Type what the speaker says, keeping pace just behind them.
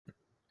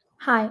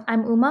Hi,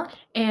 I'm Uma.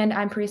 And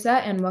I'm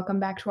Parisa, and welcome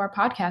back to our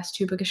podcast,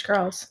 Two Bookish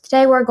Girls.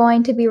 Today we're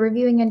going to be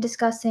reviewing and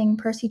discussing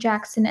Percy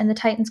Jackson and the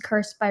Titan's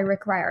Curse by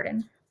Rick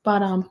Riordan.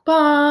 Ba-dum-bum.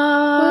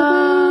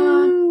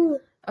 Woohoo!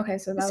 Okay,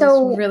 so that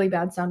was really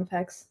bad sound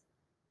effects.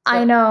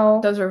 I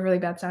know. Those were really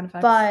bad sound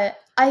effects. But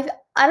I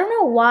don't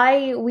know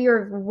why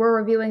we're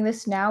reviewing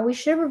this now. We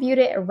should have reviewed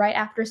it right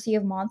after Sea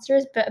of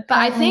Monsters, but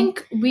I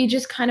think we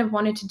just kind of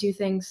wanted to do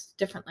things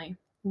differently.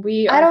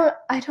 I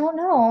don't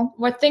know.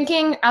 We're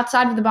thinking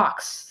outside of the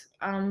box.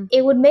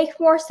 It would make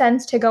more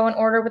sense to go in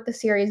order with the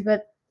series,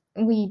 but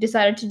we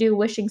decided to do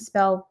Wishing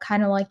Spell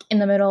kind of like in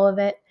the middle of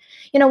it.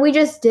 You know, we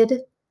just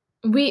did.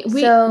 We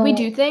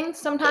do things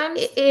sometimes.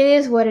 It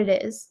is what it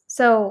is.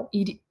 So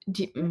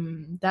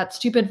that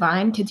stupid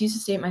Vine, kids used to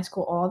say at my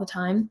school all the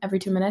time, every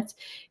 2 minutes.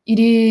 It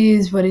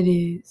is what it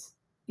is.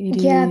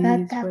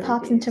 That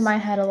pops into my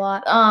head a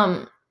lot.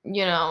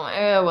 You know,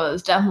 it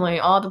was definitely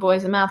all the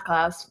boys in math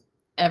class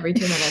every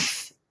 2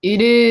 minutes.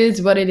 It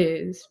is what it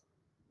is.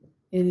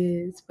 It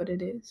is what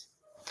it is.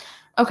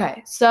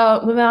 Okay, so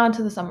moving on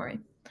to the summary.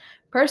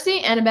 Percy,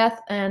 Annabeth,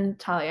 and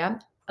Talia.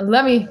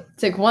 Let me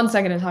take 1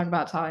 second to talk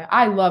about Talia.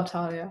 I love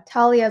Talia.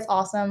 Talia's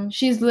awesome.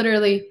 She's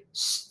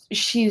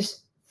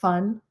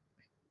fun.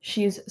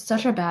 She's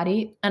such a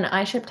baddie, and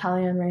I ship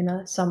Talia and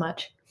Raina so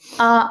much.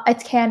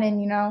 It's canon,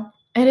 you know.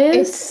 It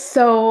is? It's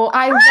so...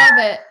 I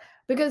love it.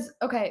 Because,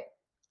 okay,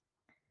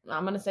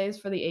 I'm going to say this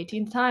for the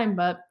 18th time,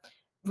 but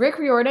Rick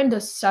Riordan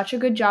does such a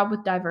good job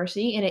with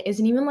diversity, and it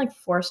isn't even, like,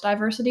 forced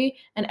diversity,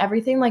 and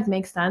everything, like,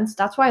 makes sense.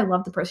 That's why I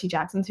love the Percy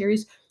Jackson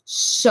series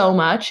so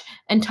much.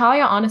 And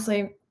Talia,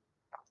 honestly,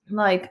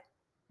 like,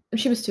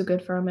 she was too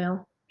good for a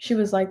male. She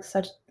was, like,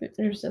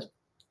 there's just...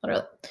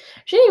 Literally.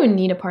 She didn't even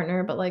need a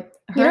partner, but like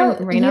her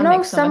and Raina make so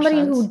much sense. Somebody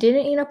who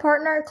didn't need a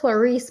partner,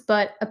 Clarice,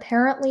 but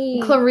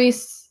apparently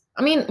Clarice,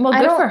 I mean, well,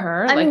 good for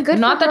her. I mean, good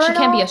not for that her she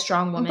can't be a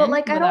strong woman. But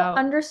like I don't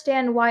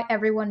understand why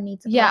everyone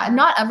needs a partner. Yeah,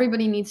 not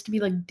everybody needs to be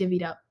like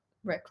divvied up,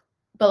 Rick.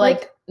 But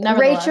like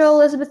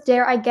Rachel Elizabeth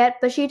Dare, I get,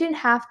 but she didn't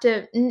have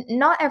to.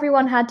 Not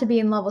everyone had to be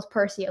in love with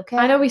Percy, okay?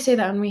 I know we say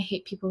that and we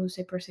hate people who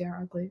say Percy are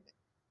ugly.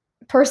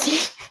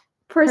 Percy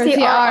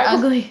are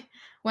ugly.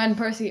 When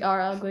Percy are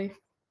ugly.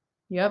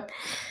 Yep.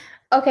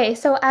 Okay,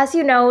 so as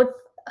you know,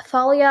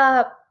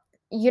 Thalia,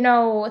 you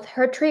know,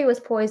 her tree was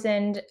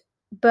poisoned,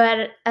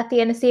 but at the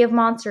end of Sea of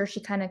Monsters, she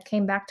kind of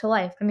came back to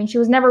life. I mean, she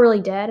was never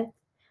really dead,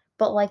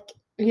 but like...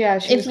 Yeah,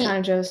 she was kind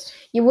of just...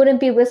 You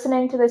wouldn't be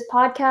listening to this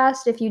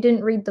podcast if you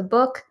didn't read the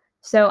book,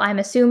 so I'm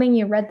assuming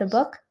you read the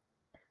book?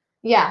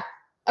 Yeah.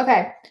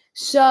 Okay,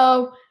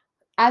 so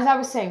as I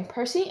was saying,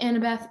 Percy,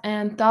 Annabeth,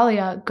 and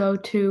Thalia go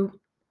to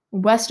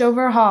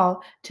Westover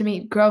Hall to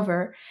meet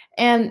Grover,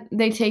 and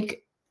they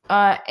take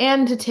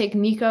and to take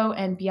Nico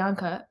and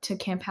Bianca to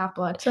Camp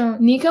Half-Blood. So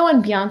Nico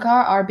and Bianca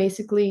are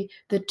basically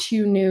the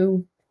two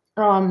new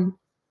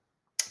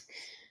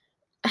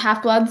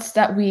Half-Bloods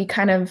that we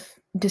kind of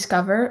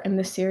discover in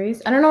this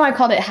series. I don't know why I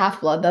called it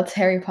Half-Blood. That's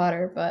Harry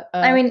Potter, but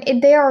I mean,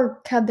 they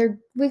are...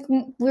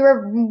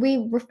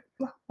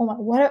 Oh my,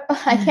 what?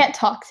 I can't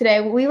talk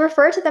today. We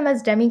refer to them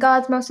as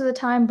demigods most of the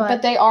time,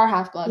 but they are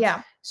Half-Bloods.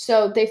 Yeah.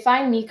 So they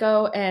find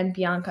Nico and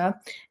Bianca,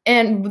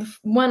 and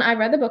when I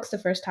read the books the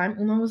first time,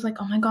 Uma was like,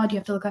 "Oh my god, you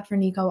have to look out for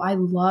Nico. I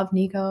love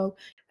Nico."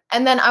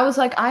 And then I was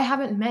like, "I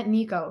haven't met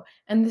Nico,"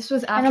 and this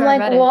was after I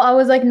read it. I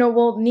was like, "No,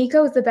 well,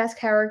 Nico is the best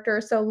character,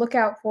 so look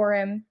out for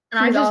him."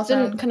 And I just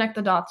didn't connect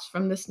the dots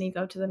from this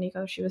Nico to the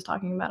Nico she was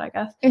talking about, I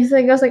guess. I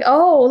was like,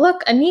 "Oh,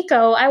 look, a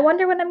Nico. I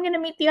wonder when I'm gonna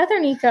meet the other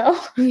Nico."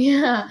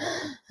 Yeah.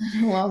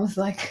 Well, I was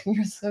like,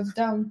 "You're so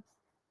dumb."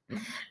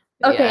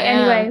 Okay.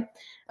 Anyway.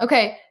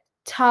 Okay.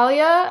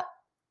 Talia.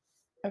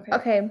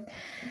 Okay.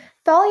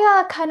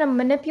 Thalia kind of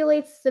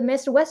manipulates the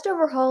mist.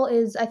 Westover Hall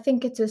is, I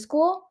think it's a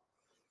school.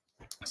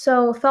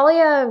 So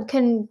Thalia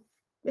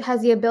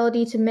has the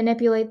ability to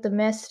manipulate the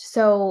mist,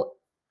 so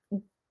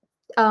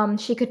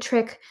she could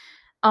trick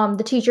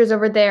the teachers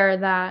over there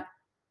that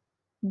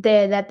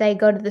they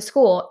go to the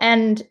school,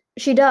 and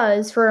she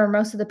does for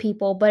most of the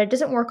people, but it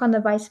doesn't work on the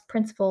vice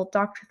principal,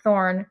 Dr.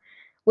 Thorne,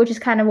 which is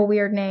kind of a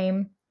weird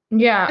name.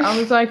 Yeah, I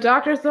was like,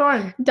 Dr.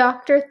 Thorne.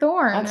 Dr.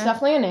 Thorne. That's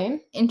definitely a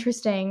name.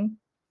 Interesting.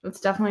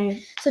 It's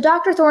definitely... So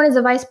Dr. Thorne is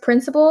a vice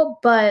principal,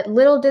 but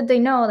little did they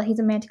know that he's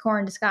a Manticore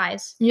in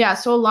disguise. Yeah,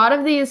 so a lot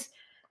of these,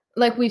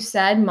 like we've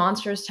said,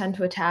 monsters tend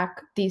to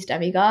attack these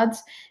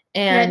demigods.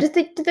 And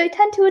they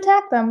tend to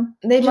attack them.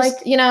 They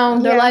just,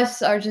 their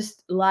lives are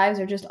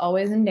just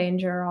always in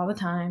danger all the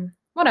time.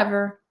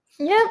 Whatever.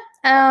 Yep.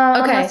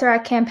 Unless they're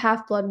at Camp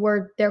Half-Blood,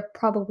 where they're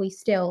probably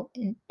still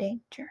in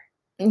danger.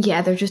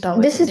 Yeah, they're just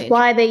always in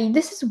danger.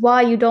 This is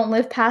why you don't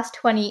live past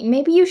 20.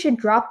 Maybe you should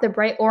drop the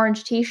bright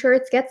orange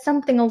t-shirts, get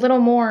something a little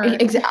more...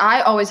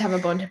 I always have a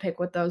bone to pick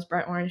with those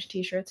bright orange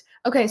t-shirts.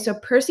 Okay, so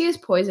Percy is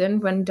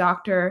poisoned when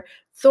Dr.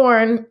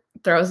 Thorne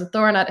throws a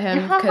thorn at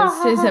him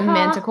because he's a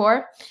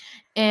Manticore.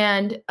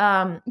 And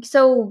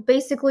so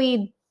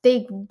basically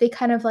they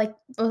kind of like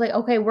was like,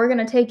 okay, we're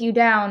gonna take you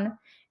down,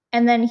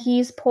 and then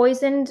he's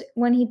poisoned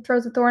when he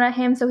throws a thorn at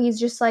him, so he's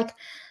just like,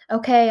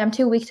 okay, I'm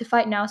too weak to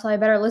fight now, so I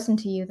better listen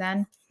to you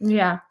then.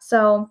 Yeah.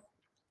 So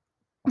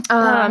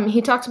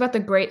He talks about the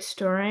Great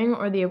Stirring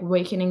or the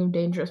Awakening of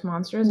Dangerous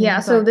Monsters. and Yeah,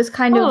 he's so like, this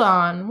kind hold of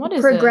on, what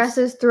is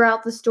progresses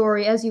throughout the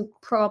story, as you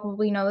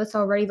probably know this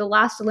already. The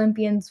last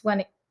Olympians,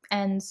 when it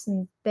ends,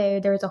 and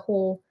there's a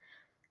whole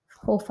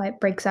fight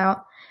breaks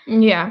out.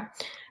 this? Yeah.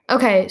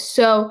 Okay,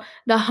 so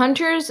the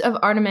Hunters of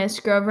Artemis,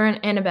 Grover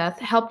and Annabeth,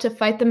 help to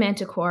fight the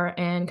Manticore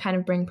and kind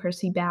of bring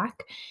Percy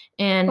back.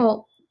 And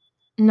Well,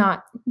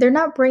 not they're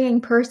not bringing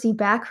Percy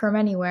back from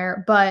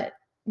anywhere, but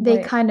they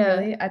wait, kind of.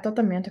 really? I thought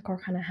the Manticore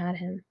kind of had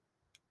him.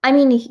 I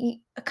mean,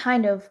 he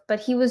kind of, but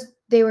he was.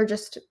 They were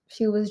just.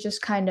 He was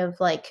just kind of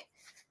like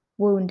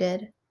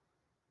wounded.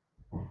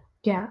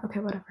 Yeah. Okay.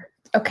 Whatever.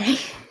 Okay.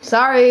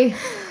 Sorry.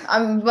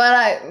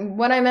 But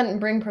when I meant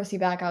bring Percy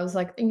back, I was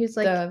like, And he's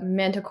like, the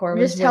Manticore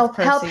was just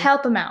with help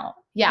Percy. him out.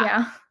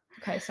 Yeah.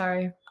 Okay.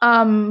 Sorry.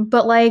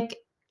 But like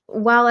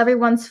while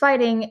everyone's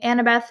fighting,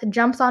 Annabeth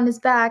jumps on his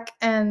back,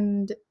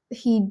 and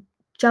he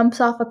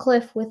jumps off a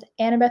cliff with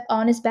Annabeth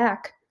on his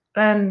back.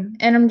 And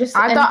I'm just.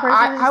 I and thought Percy's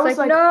I just was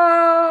like, no.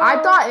 I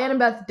thought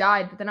Annabeth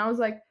died, but then I was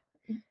like,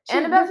 They're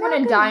Annabeth not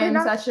wouldn't gonna- die they're in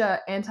not- such a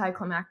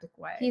anticlimactic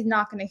way. He's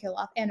not going to kill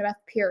off Annabeth.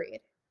 Period.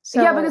 So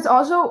Yeah, because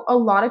also a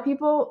lot of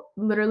people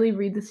literally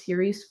read the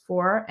series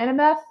for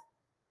Annabeth,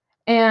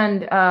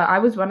 and I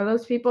was one of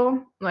those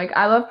people. Like,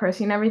 I love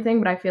Percy and everything,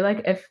 but I feel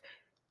like if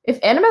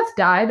Annabeth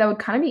died, that would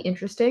kind of be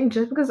interesting,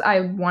 just because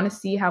I want to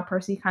see how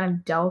Percy kind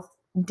of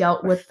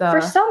dealt with the. For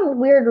some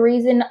weird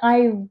reason,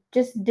 I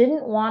just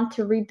didn't want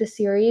to read the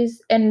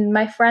series, and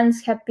my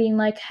friends kept being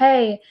like,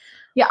 "Hey."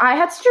 Yeah, I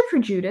had such a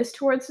prejudice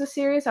towards the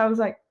series. I was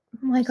like,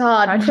 Oh my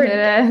god.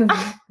 prejudice.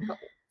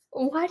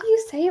 Why do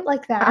you say it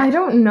like that? I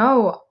don't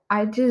know.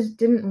 I just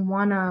didn't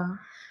wanna.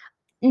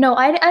 No,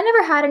 I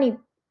never had any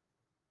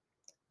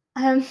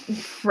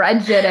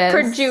Prejudice.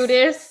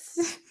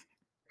 prejudice.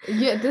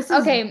 Yeah, this is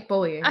Okay,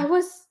 bullying.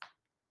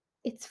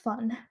 It's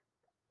fun.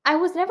 I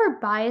was never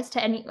biased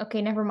to any.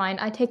 Okay, never mind.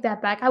 I take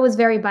that back. I was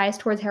very biased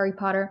towards Harry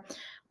Potter,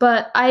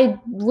 but I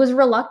was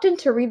reluctant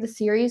to read the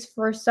series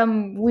for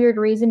some weird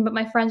reason. But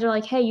my friends are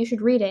like, "Hey, you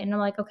should read it," and I'm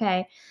like,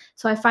 "Okay."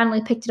 So I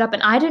finally picked it up,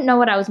 and I didn't know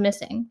what I was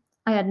missing.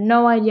 I had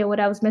no idea what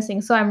I was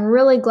missing. So I'm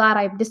really glad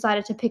I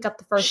decided to pick up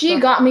the first. She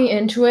book. got me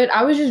into it.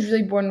 I was just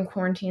really bored in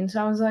quarantine,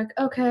 so I was like,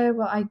 okay,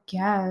 well, I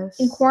guess.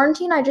 In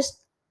quarantine, I just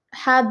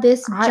had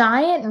this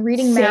giant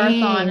reading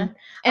marathon.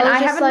 And I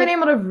just haven't like- been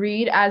able to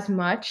read as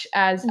much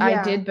as I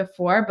Yeah. did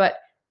before, but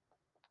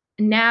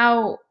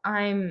now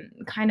I'm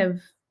kind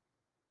of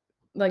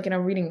like in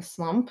a reading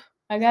slump,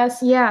 I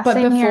guess. Yeah, But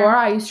same before, here.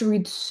 I used to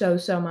read so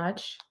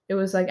much. It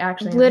was like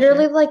actually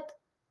Literally insane. like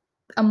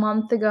a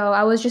month ago,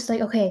 I was just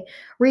like, okay,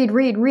 read.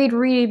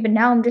 But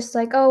now I'm just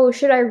like, oh,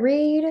 should I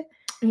read?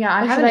 Yeah,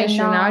 I Or have should an I issue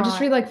now. I just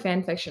not? read like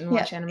fan fiction and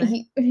watch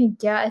anime.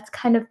 Yeah, it's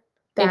kind of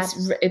bad.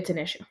 It's an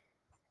issue.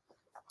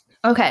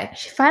 Okay.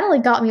 She finally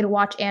got me to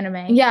watch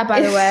anime. Yeah, by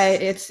the way,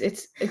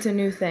 it's a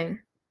new thing.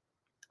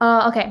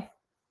 Okay.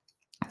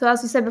 So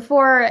as we said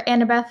before,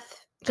 Annabeth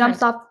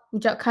jumps off,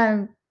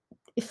 kind of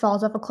it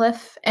falls off a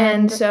cliff,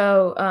 and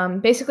so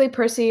basically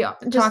Percy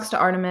talks to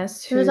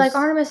Artemis. She was like,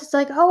 Artemis, it's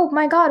like, oh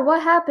my god,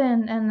 what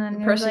happened? And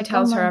then Percy like,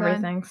 tells oh her my God.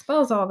 everything,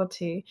 spills all the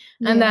tea.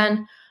 Yeah. And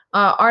then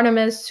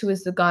Artemis, who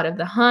is the god of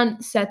the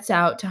hunt, sets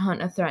out to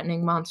hunt a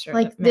threatening monster.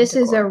 Like, this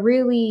is a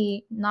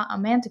really, not a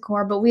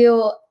manticore, but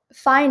we'll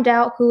find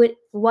out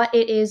what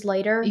it is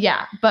later.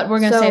 Yeah, but we're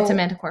going to say it's a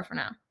manticore for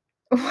now.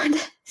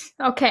 What?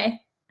 Okay.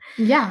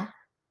 Yeah.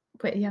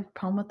 Wait, you have a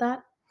problem with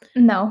that?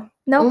 No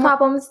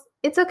problems.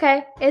 It's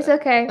okay. It's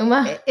okay.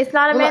 It's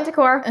not a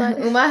manticore. But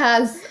Uma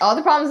has all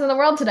the problems in the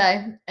world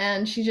today,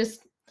 and she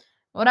just,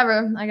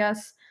 whatever, I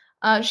guess.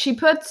 She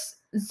puts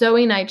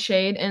Zoe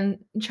Nightshade in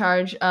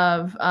charge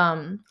of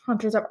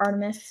Hunters of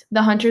Artemis.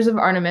 The Hunters of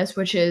Artemis,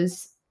 which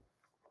is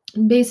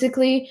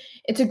basically,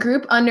 it's a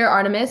group under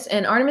Artemis,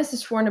 and Artemis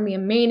is sworn to be a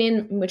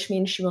maiden, which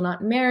means she will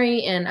not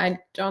marry, and I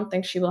don't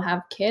think she will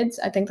have kids.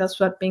 I think that's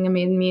what being a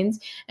maiden means.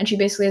 And she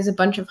basically has a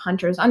bunch of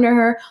hunters under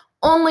her.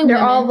 They're women.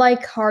 All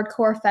like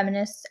hardcore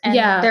feminists, and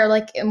they're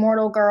like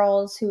immortal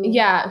girls who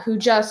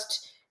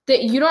just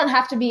that you don't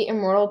have to be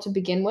immortal to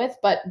begin with,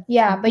 but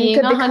but you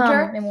could become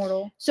hunter,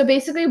 immortal. So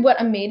basically, what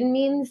a maiden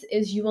means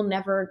is you will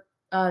never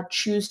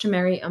choose to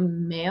marry a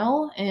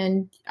male,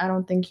 and I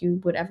don't think you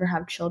would ever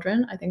have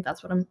children. I think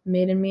that's what a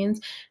maiden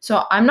means.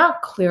 So I'm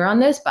not clear on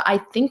this, but I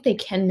think they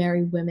can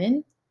marry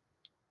women.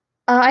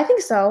 I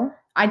think so.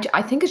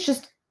 I think it's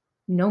just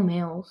no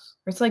males.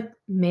 Or it's like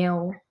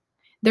male.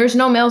 There's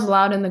no males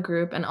allowed in the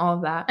group and all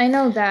of that. I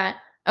know that.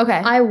 Okay.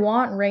 I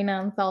want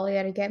Reyna and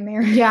Thalia to get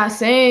married. Yeah,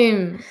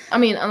 same. I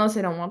mean, unless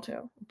they don't want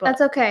to. But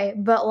that's okay.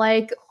 But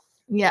like,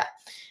 yeah.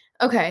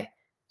 Okay.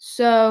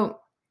 So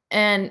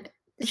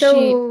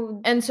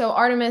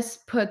Artemis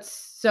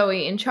puts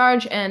Zoe in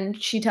charge,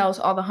 and she tells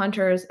all the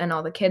hunters and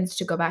all the kids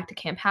to go back to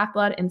Camp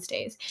Half-Blood and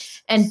stays.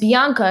 And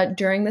Bianca,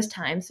 during this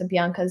time, so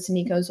Bianca's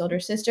Nico's older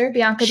sister,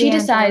 she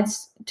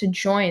decides to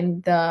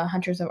join the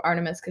Hunters of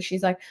Artemis because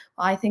she's like,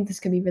 well, I think this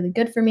could be really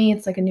good for me.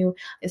 It's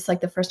like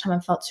the first time I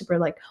felt super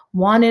like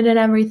wanted and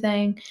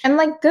everything. And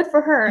like good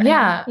for her.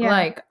 Yeah.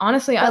 Like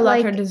honestly, I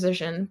love her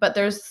decision. But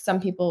there's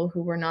some people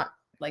who were not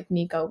like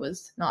Nico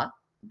was not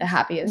the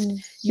happiest.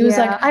 He was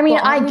like, I mean,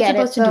 well, I aren't we get it.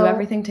 supposed to do though.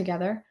 everything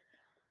together.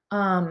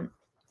 I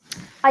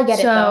get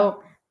it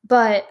though. So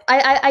But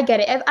I get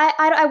it.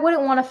 I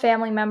wouldn't want a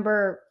family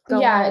member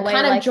going away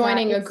kind of like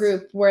joining that. a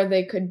group where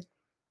they could,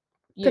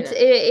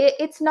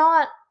 It's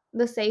not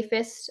the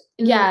safest.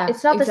 Yeah,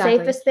 it's not exactly.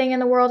 the safest thing in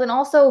the world, and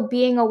also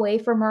being away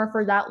from her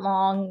for that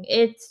long,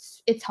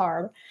 it's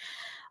hard.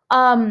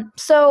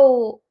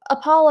 So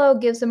Apollo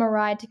gives him a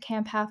ride to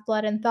Camp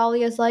Half-Blood, and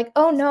Thalia's like,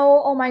 "Oh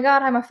no, oh my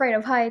god, I'm afraid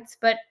of heights,"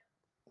 but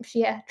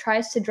she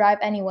tries to drive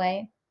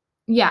anyway.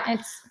 Yeah.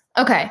 It's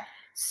okay.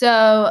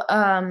 So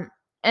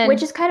and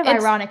which is kind of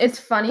ironic. It's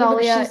funny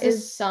Thalia because she's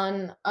the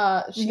son.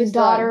 She's the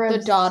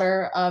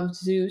daughter of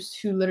Zeus,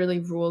 who literally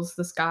rules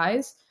the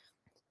skies.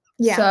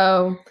 Yeah.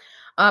 So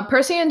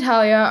Percy and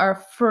Thalia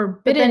are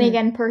forbidden. But then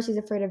again, Percy's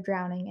afraid of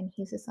drowning, and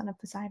he's the son of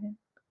Poseidon.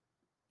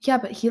 Yeah,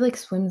 but he like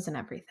swims and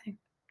everything.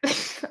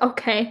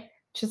 Okay.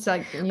 Just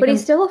like, but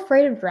he's still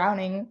afraid of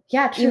drowning.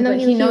 Yeah, true. Even though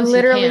he knows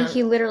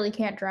he literally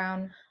can't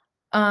drown.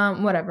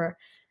 Whatever.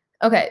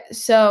 Okay,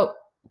 so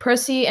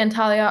Percy and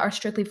Thalia are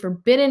strictly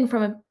forbidden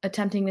from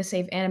attempting to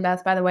save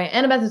Annabeth. By the way,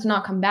 Annabeth has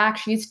not come back.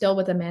 She's still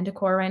with the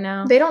Manticore right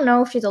now. They don't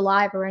know if she's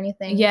alive or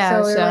anything.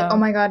 Yeah, so they're like, oh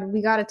my god,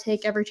 we gotta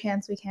take every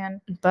chance we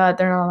can. But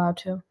they're not allowed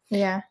to.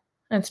 Yeah.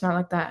 It's not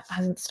like that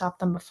hasn't stopped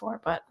them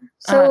before, but...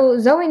 So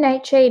Zoe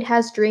Nightshade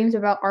has dreams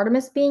about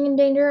Artemis being in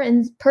danger,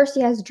 and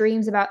Percy has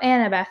dreams about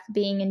Annabeth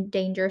being in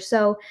danger.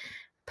 So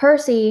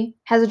Percy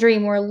has a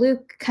dream where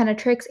Luke kind of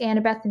tricks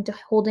Annabeth into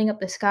holding up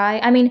the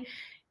sky. I mean,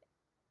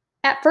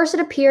 at first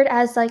it appeared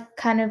as like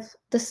kind of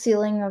the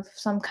ceiling of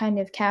some kind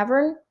of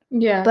cavern.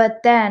 Yeah.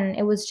 But then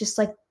it was just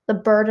like the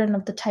burden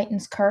of the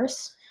Titan's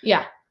curse.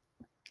 Yeah.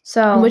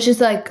 So... Which is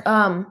like...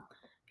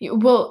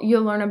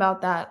 you'll learn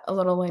about that a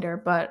little later,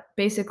 but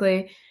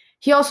basically,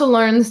 he also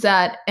learns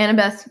that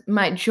Annabeth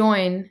might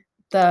join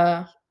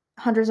the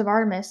Hunters of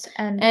Artemis,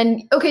 and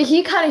okay,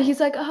 he's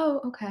like,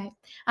 oh, okay.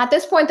 At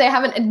this point, they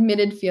haven't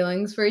admitted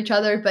feelings for each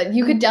other, but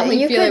you could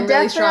definitely feel it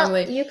really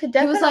strongly. You could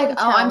definitely. He was like,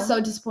 tell. oh, I'm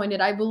so disappointed.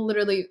 I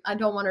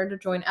don't want her to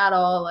join at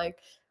all. Like,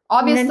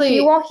 obviously,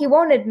 he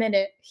won't admit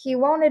it. He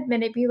won't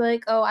admit it. Be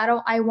like, oh,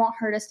 I want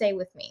her to stay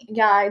with me.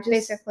 Yeah, I just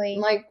basically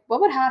like,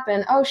 what would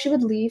happen? Oh, she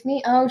would leave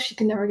me. Oh, she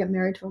could never get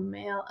married to a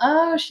male.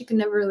 Oh, she could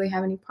never really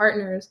have any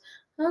partners.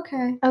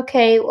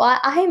 Okay. Well,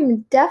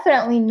 I'm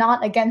definitely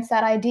not against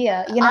that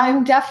idea.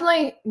 I'm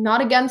definitely not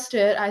against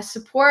it. I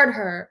support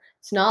her.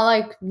 It's not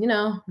like, in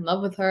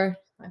love with her,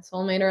 my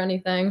soulmate or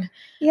anything.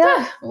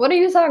 Yeah. What are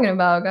you talking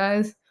about,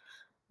 guys?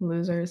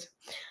 Losers.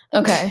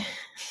 Okay.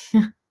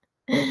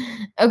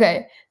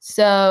 Okay,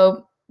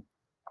 so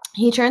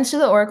he turns to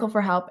the Oracle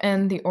for help,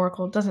 and the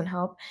Oracle doesn't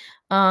help.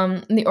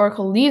 The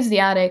Oracle leaves the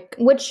attic.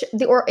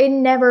 It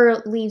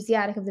never leaves the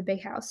attic of the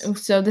big house.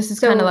 So this is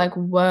kind of like,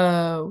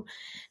 whoa.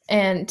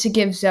 And to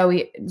give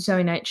Zoe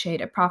Nightshade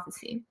a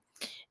prophecy.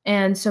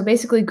 And so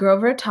basically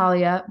Grover,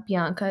 Thalia,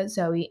 Bianca,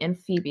 Zoe, and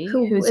Phoebe,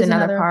 who's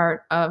another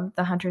part of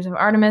the Hunters of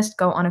Artemis,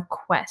 go on a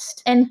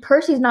quest. And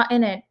Percy's not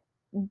in it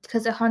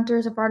because the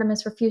Hunters of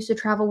Artemis refuse to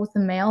travel with the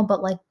male,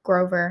 but like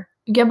Grover.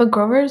 Yeah, but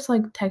Grover's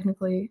like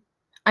technically,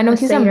 I know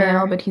he's a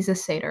male, but he's a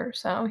satyr,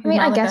 so he's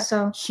not like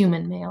a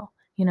human male,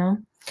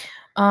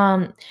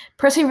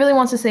 Percy really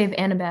wants to save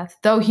Annabeth,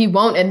 though he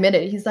won't admit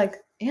it. He's like,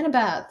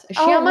 Annabeth, is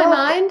she on my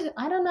mind?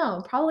 I don't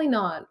know, probably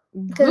not.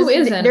 Who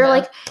is Annabeth? They're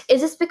like,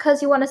 is this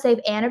because you want to save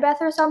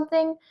Annabeth or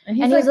something? And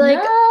he's like,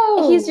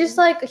 no. He's just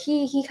like,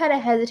 he kind of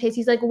hesitates.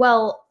 He's like,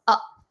 well,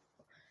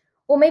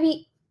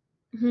 maybe.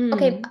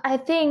 Okay, I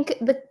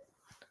think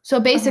So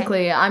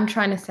basically, I'm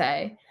trying to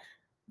say,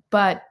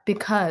 but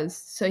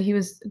so he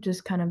was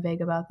just kind of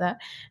vague about that.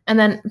 And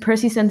then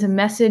Percy sends a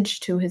message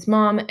to his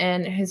mom,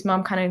 and his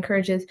mom kind of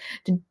encourages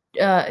him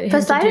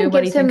to do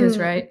what he thinks is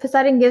right.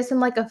 Poseidon gives him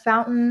like a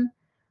fountain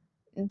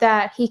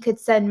that he could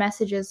send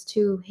messages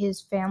to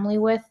his family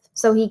with.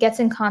 So he gets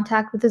in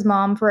contact with his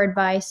mom for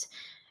advice,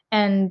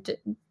 and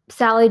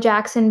Sally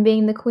Jackson,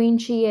 being the queen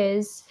she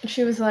is,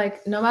 she was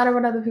like, no matter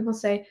what other people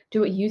say, do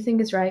what you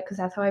think is right, because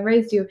that's how I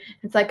raised you.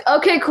 It's like,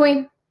 okay,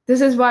 queen, this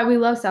is why we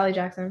love Sally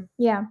Jackson.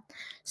 Yeah.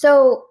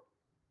 So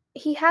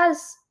he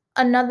has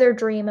another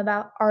dream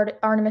about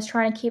Artemis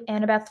trying to keep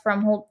Annabeth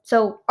from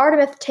So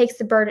Artemis takes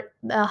the burden.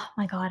 Oh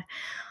my god.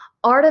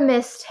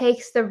 Artemis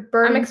takes the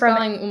burden. I'm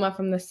expelling Uma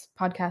from this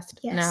podcast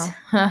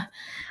now.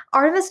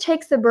 Artemis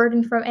takes the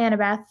burden from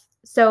Annabeth,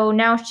 so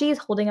now she's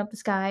holding up the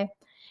sky.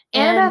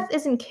 Annabeth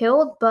isn't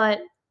killed,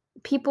 but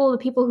the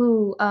people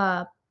who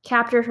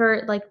captured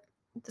her, like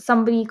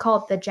somebody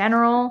called the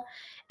General,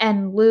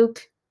 and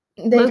Luke's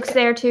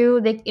there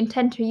too. They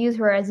intend to use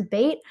her as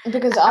bait.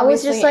 Because I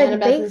was just like,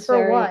 Annabeth bait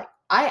for what?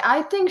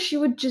 I think she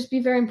would just be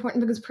very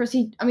important because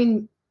Percy,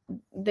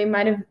 they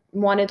might have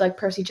wanted like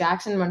Percy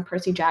Jackson. When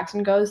Percy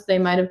Jackson goes, they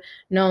might have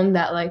known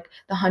that like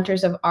the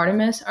Hunters of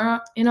Artemis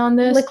are in on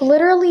this. Like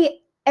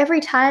literally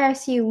every time I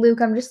see Luke,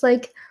 I'm just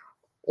like,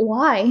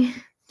 why?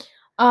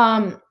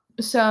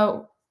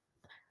 So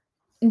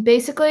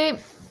basically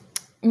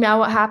now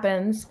what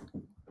happens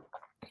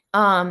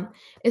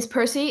is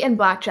Percy and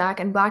Blackjack,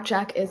 and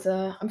Blackjack is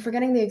I'm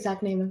forgetting the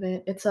exact name of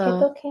it. It's a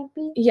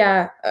Hippocampy.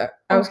 yeah.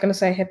 I was gonna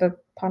say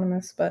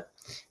hippopotamus, but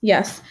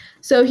yes.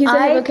 So he's a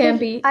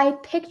hippocampy. I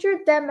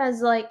pictured them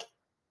as like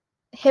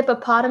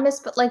hippopotamus,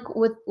 but like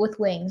with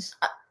wings.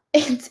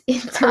 It's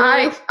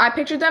really... I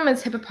pictured them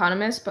as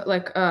hippopotamus, but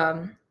like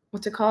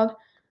what's it called?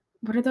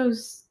 What are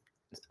those?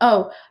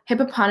 Oh,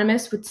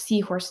 hippopotamus with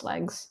seahorse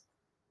legs.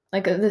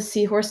 Like the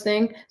seahorse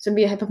thing. So it'd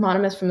be a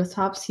hippopotamus from the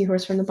top,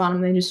 seahorse from the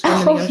bottom. They just swim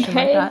in the ocean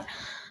like that.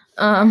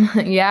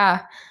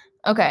 Yeah.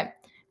 Okay.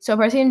 So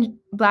Percy and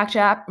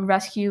Blackjack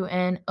rescue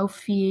an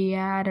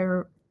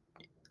Ophiotaurus,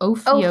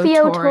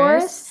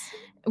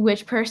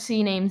 which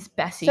Percy names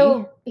Bessie.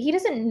 So he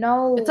doesn't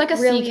know. It's like a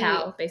sea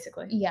cow,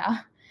 basically. Yeah.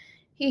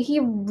 He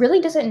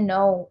really doesn't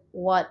know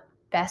what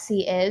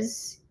Bessie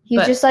is.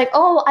 He's just like,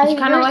 oh,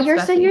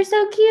 you're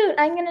so cute.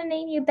 I'm gonna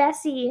name you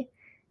Bessie,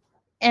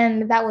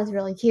 and that was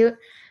really cute.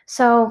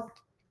 So,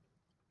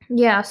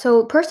 yeah.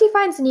 So Percy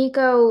finds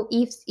Nico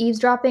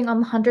eavesdropping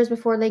on the hunters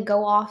before they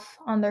go off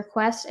on their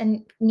quest,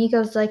 and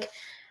Nico's like,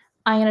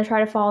 I'm gonna try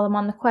to follow them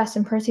on the quest,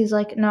 and Percy's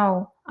like,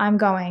 no, I'm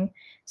going.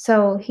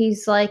 So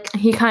he's like,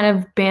 he kind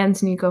of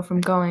bans Nico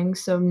from going,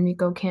 so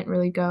Nico can't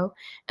really go.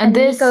 And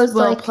this Nico's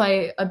will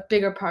play a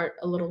bigger part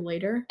a little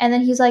later. And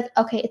then he's like,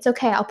 okay, it's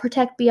okay. I'll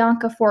protect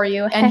Bianca for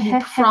you. And he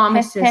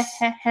promises.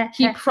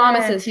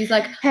 He's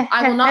like,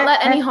 I will not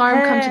let any harm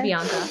come to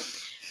Bianca.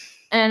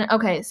 And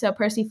okay, so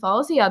Percy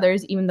follows the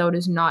others, even though it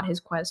is not his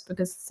quest,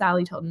 because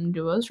Sally told him to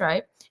do what was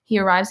right. He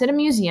arrives at a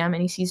museum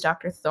and he sees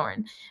Dr.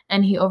 Thorne,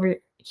 and he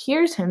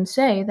overhears him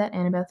say that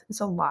Annabeth is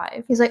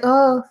alive. He's like,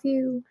 oh,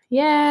 phew.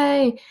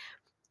 Yay!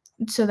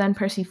 So then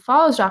Percy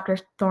follows Dr.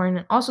 Thorne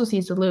and also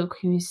sees Luke,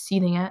 who he's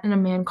seething at, and a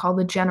man called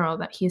the General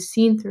that he has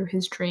seen through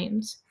his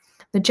dreams.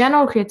 The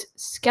General creates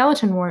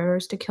skeleton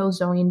warriors to kill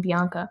Zoe and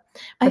Bianca.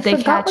 But I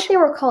forgot what they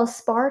were called,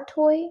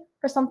 Spartoi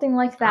or something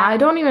like that. I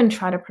don't even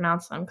try to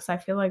pronounce them because I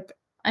feel like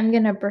I'm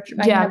gonna butcher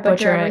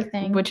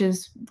everything. Which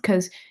is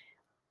because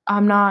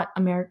I'm not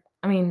American.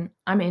 I mean,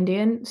 I'm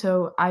Indian,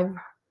 so I've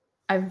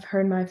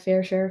heard my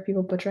fair share of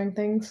people butchering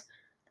things.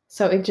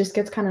 So it just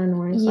gets kind of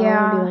annoying. So I don't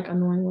want to be like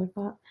annoying like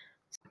that.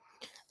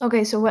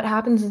 Okay, so what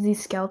happens is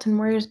these skeleton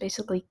warriors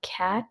basically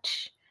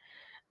catch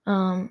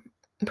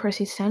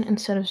Percy's scent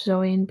instead of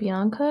Zoe and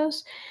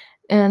Bianca's.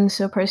 And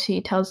so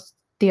Percy tells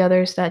the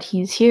others that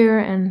he's here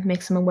and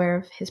makes them aware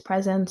of his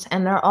presence.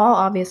 And they're all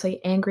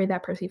obviously angry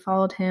that Percy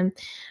followed him.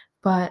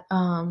 But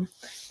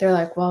they're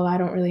like, well, I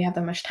don't really have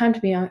that much time to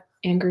be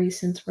angry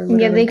since we're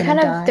literally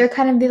they're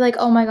kind of be like,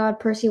 oh my god,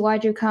 Percy,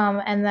 why'd you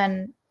come? And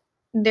then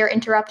they're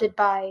interrupted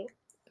by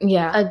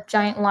a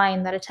giant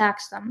lion that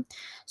attacks them.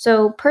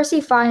 So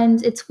Percy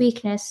finds its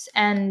weakness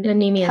and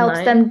helps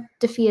them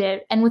defeat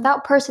it. And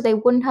without Percy, they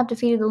wouldn't have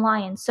defeated the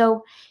lion.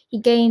 So he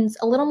gains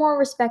a little more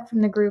respect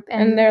from the group.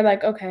 And they're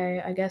like,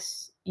 okay, I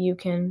guess you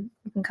can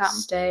come.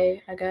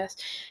 Stay, I guess.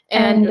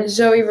 And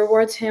Zoe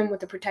rewards him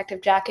with a protective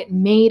jacket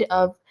made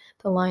of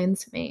the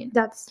lion's mane.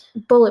 That's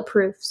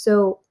bulletproof.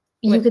 So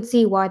you could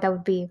see why that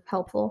would be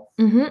helpful.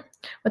 Mm-hmm.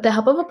 With the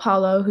help of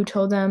Apollo, who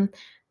told them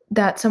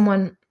that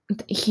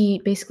he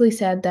basically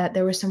said that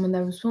there was someone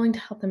that was willing to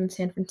help them in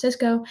San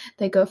Francisco.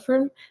 They go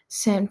from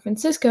San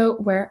Francisco,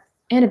 where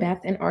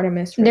Annabeth and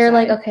Artemis reside. They're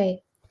like,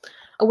 okay,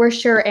 we're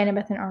sure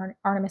Annabeth and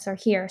Artemis are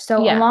here.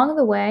 So along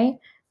the way,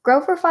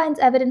 Grover finds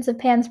evidence of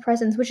Pan's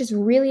presence, which is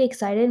really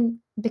exciting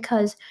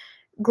because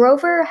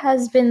Grover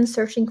has been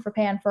searching for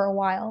Pan for a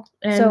while.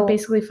 And so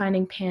basically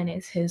finding Pan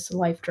is his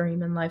life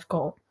dream and life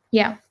goal.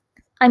 Yeah.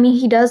 I mean,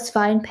 he does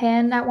find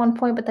Pan at one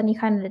point, but then he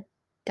kind of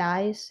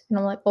dies. And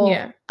I'm like, oh,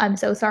 yeah. I'm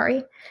so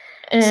sorry.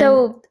 And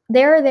so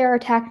they're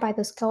attacked by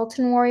the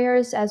skeleton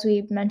warriors, as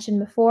we mentioned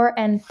before,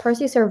 and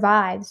Percy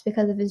survives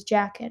because of his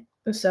jacket.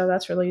 So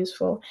that's really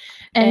useful.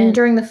 And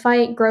during the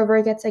fight,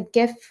 Grover gets a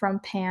gift from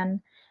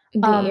Pan. The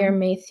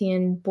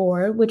Ermathian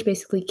boar, which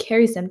basically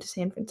carries them to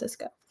San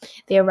Francisco.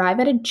 They arrive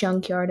at a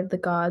junkyard of the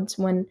gods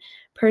when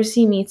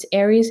Percy meets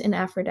Ares and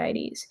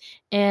Aphrodite.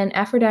 And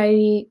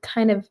Aphrodite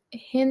kind of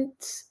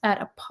hints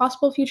at a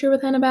possible future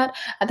with Annabeth.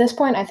 At this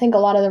point, I think a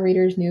lot of the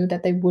readers knew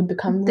that they would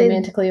become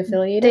romantically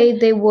affiliated.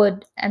 They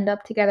would end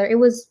up together. It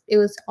was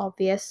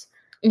obvious.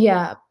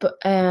 Yeah,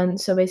 and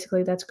so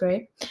basically that's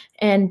great.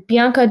 And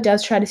Bianca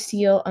does try to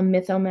steal a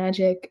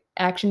Mythomagic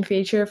action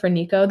feature for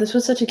Nico. This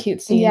was such a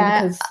cute scene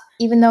because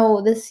even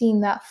though the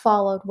scene that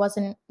followed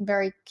wasn't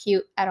very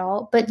cute at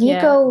all. But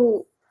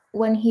Nico,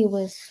 when he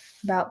was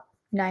about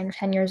 9 or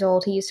 10 years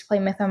old, he used to play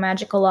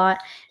Mythomagic a lot.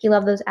 He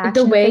loved those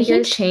action The way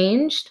figures. He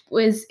changed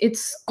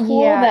it's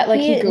cool that like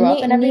he grew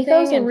up and everything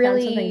and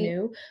found something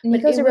new.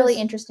 Nico's a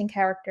really interesting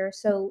character.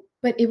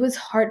 But it was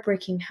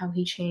heartbreaking how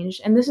he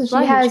changed. And this is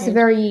why he's a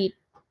very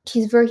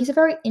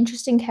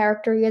interesting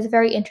character. He has a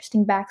very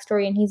interesting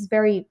backstory, and his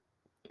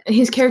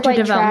character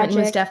development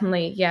was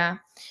definitely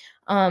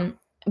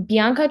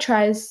Bianca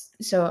tries.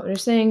 So they're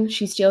saying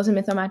she steals a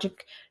Mythomagic.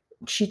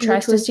 She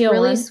tries to steal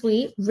really one.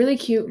 Sweet, really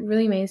cute,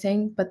 really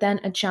amazing. But then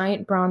a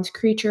giant bronze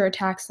creature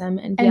attacks them,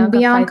 and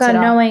Bianca fights it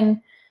off.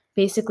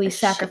 basically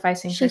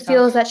sacrificing She herself.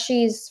 feels that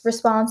she's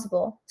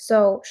responsible,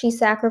 so she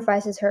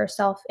sacrifices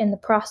herself in the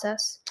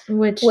process.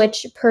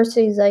 Which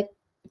Percy's like,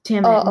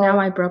 damn it, uh-oh. now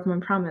I broke my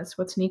promise.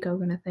 What's Nico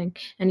gonna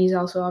think? And he's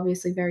also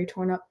obviously very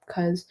torn up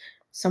because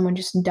someone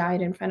just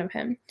died in front of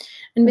him.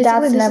 And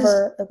basically that's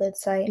never a good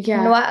sight.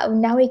 Yeah.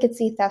 Now we could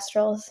see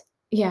Thestrals.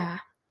 Yeah.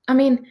 I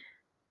mean,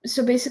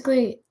 so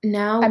basically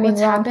now wrong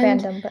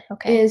happened fandom, but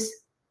okay. is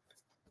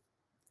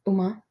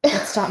Uma,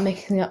 let's stop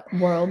making up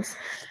worlds.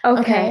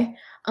 Okay.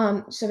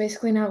 So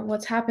basically now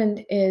what's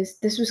happened is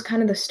this was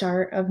kind of the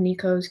start of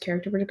Nico's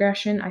character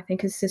progression. I think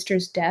his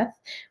sister's death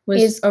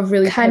was a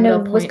really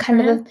pivotal point for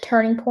him, a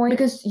turning point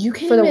because you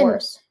can for the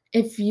worse.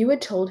 If you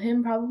had told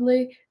him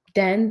probably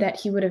then that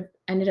he would have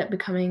ended up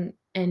becoming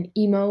an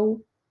emo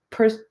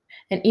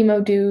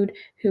dude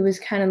who was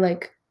kind of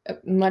like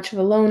much of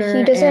a loner.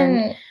 He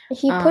doesn't.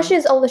 He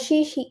pushes all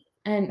the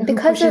and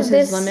because of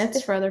this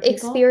limits for other people.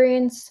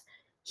 Experience.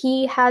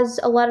 He has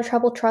a lot of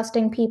trouble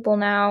trusting people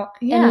now,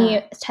 and he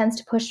tends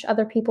to push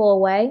other people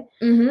away,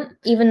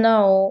 even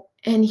though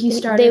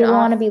they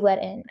want to be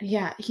let in.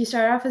 Yeah, he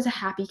started off as a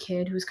happy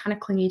kid who was kind of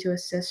clingy to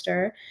his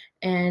sister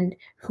and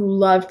who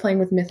loved playing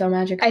with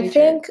mythomagic creatures. I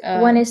think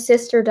when his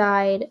sister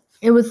died,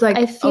 it was like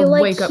I feel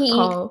like wake-up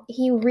call.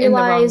 He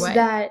realized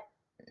that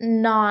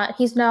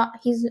he's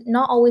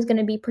not always going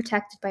to be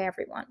protected by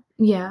everyone.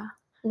 Yeah.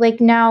 Like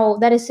now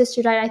that his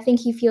sister died, I think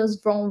he feels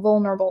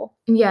vulnerable.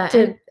 Yeah,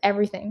 to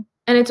everything.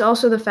 And it's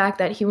also the fact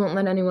that he won't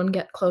let anyone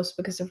get close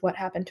because of what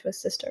happened to his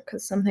sister,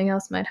 because something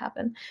else might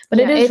happen. But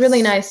it is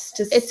really nice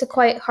to. It's a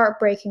quite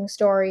heartbreaking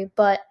story,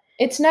 but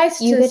it's nice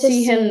to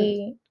see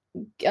him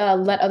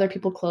let other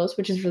people close,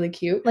 which is really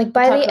cute. Like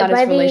by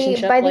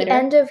the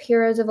end of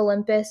Heroes of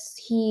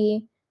Olympus,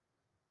 he,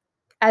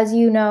 as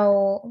you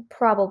know,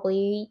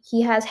 probably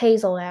he has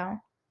Hazel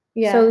now.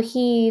 Yeah. So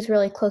he's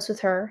really close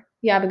with her.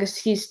 Yeah, because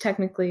he's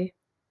technically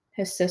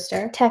his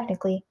sister.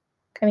 Technically.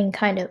 I mean,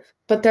 kind of.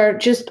 But they're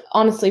just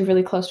honestly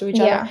really close to each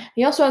other.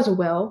 He also has a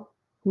Will.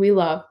 We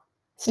love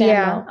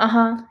Stan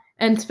Will.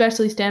 And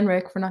especially Stan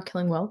Rick for not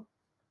killing Will.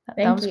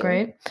 That was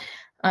great.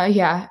 I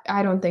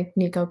don't think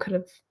Nico could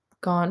have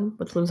gone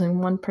with losing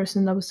one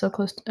person that was so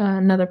close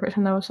another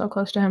person that was so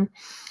close to him.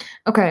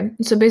 Okay,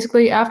 so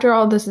basically after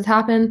all this has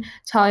happened,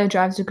 Talia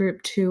drives the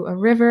group to a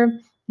river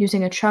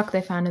using a truck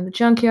they found in the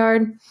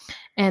junkyard,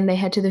 and they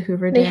head to the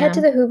Hoover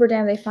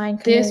Dam. They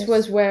find canoes. This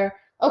was where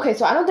okay,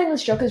 so I don't think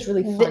this joke is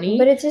really funny.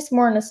 But it's just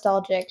more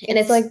nostalgic. And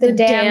it's like the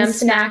damn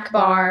snack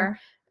bar.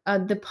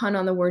 The pun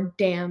on the word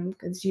damn,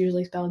 because it's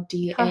usually spelled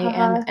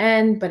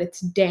D-A-M-N, but it's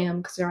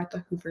dam because they're at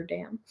the Hoover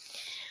Dam.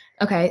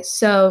 Okay,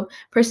 so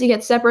Percy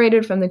gets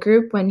separated from the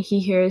group when he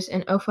hears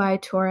an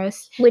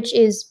Ophiuchus, which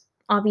is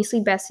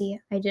obviously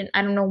Bessie. I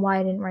don't know why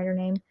I didn't write her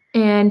name.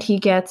 And he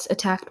gets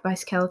attacked by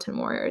skeleton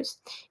warriors.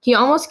 He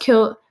almost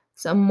kills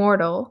a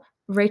mortal,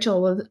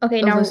 Rachel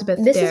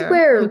Elizabeth this Dare, is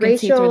where who can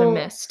see through the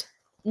mist.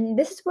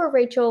 This is where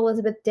Rachel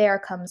Elizabeth Dare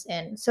comes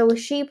in. So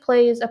she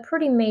plays a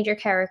pretty major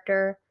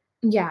character.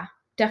 Yeah,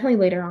 definitely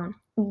later on.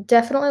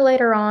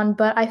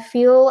 But I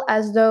feel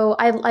as though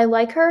I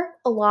like her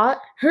a lot.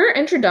 Her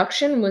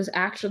introduction was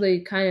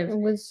actually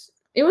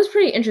it was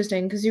pretty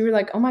interesting because you were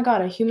like, oh my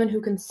god, a human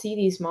who can see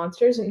these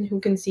monsters and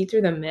who can see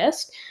through the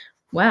mist.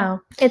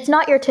 Wow. It's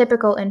not your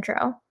typical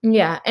intro.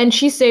 Yeah, and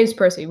she saves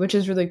Percy, which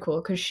is really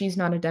cool because she's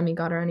not a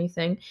demigod or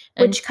anything.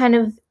 Which kind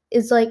of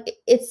is like,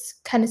 it's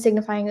kind of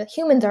signifying that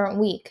humans aren't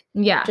weak.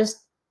 Yeah.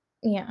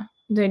 Yeah.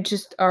 They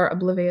just are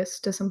oblivious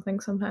to something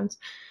sometimes.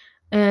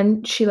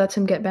 And she lets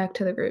him get back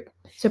to the group.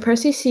 So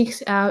Percy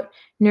seeks out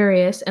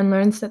Nereus and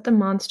learns that the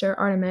monster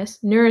Artemis,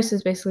 Nereus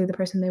is basically the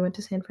person they went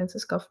to San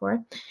Francisco for,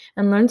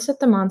 and learns that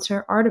the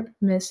monster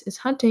Artemis is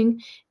hunting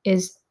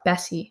is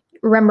Bessie.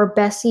 Remember,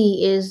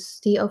 Bessie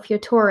is the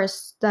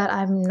Ophiuchus that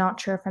I'm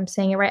not sure if I'm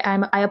saying it right.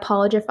 I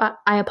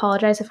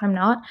apologize if I'm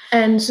not.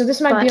 And so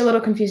this might be a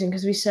little confusing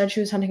because we said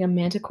she was hunting a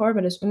manticore,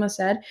 but as Uma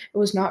said, it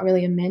was not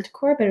really a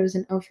manticore, but it was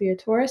an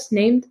Ophiuchus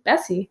named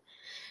Bessie.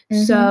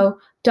 Mm-hmm. So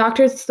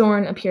Dr.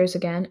 Thorne appears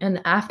again,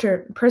 and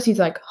after Percy's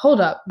like, hold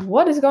up,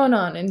 what is going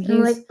on? And he's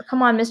like,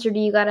 come on, Mr.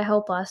 D, you gotta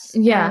help us.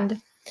 Yeah.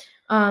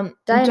 And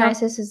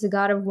Dionysus is the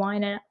god of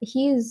wine, and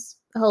he's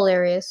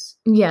hilarious.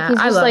 Yeah, he's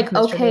just like,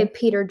 Mr. okay, D.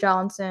 Peter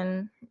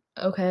Johnson.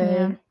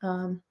 Okay.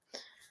 Yeah.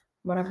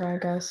 Whatever, I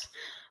guess.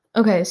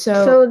 Okay,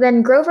 so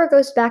then Grover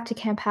goes back to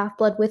Camp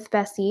Half-Blood with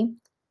Bessie.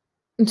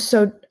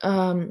 So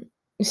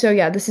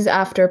yeah, this is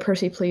after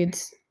Percy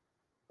pleads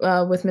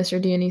with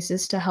Mr.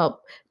 Dionysus to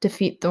help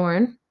defeat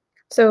Thorne.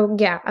 So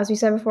yeah, as we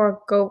said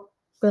before, go.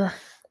 Ugh,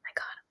 my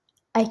God,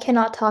 I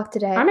cannot talk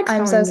today.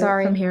 I'm so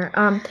sorry. From here,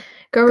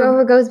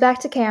 Grover goes back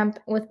to camp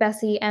with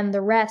Bessie, and the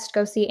rest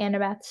go see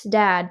Annabeth's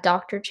dad,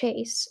 Dr.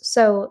 Chase.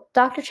 So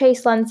Dr.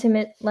 Chase lends him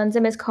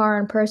his car,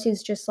 and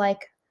Percy's just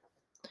like,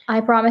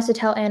 I promise to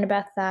tell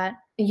Annabeth that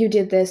you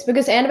did this,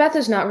 because Annabeth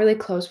is not really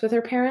close with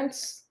her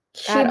parents.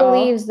 She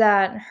believes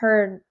that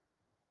her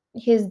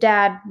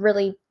dad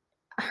really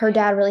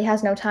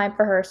has no time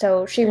for her,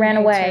 so she ran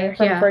away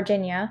from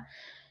Virginia.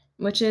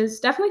 Which is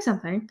definitely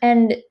something.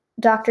 And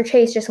Dr.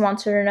 Chase just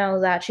wants her to know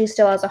that she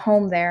still has a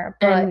home there,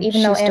 but And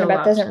even though she's still Annabeth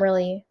loved. doesn't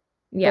really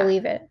Yeah.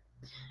 believe it.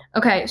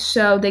 Okay,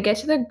 so they get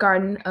to the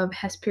Garden of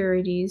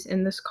Hesperides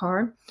in this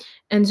car,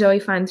 and Zoe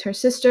finds her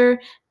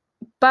sister,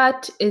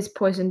 but is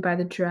poisoned by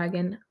the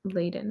dragon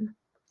Ladin.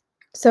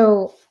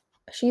 So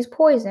she's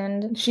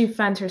poisoned. She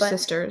finds her But-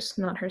 sisters,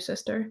 not her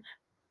sister.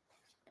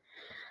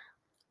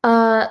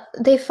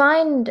 They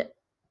find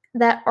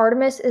that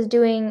Artemis is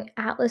doing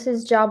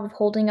Atlas's job of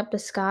holding up the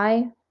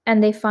sky,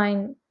 and they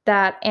find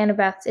that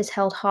Annabeth is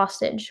held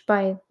hostage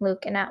by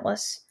Luke and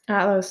Atlas.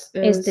 Atlas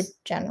Is the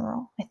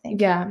general, I think.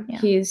 Yeah,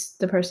 he's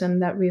the person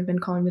that we've been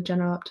calling the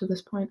general up to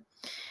this point.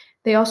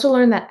 They also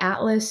learn that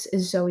Atlas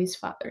is Zoe's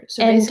father.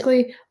 So And-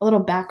 basically, a little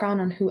background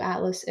on who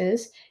Atlas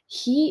is.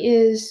 He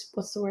is,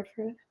 what's the word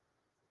for it?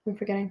 I'm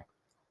forgetting.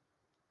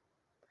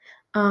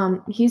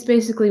 He's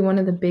basically one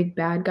of the big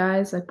bad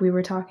guys, like we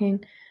were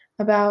talking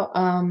about.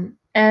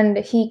 And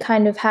he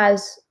kind of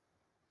has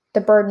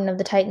the burden of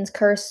the Titan's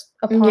curse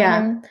upon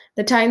him.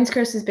 The Titan's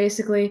curse is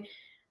basically,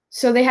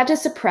 so they had to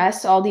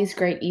suppress all these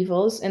great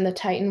evils in the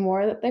Titan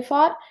War that they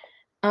fought.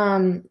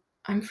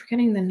 I'm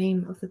forgetting the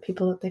name of the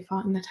people that they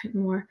fought in the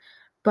Titan War,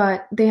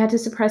 but they had to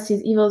suppress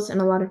these evils in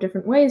a lot of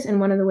different ways, and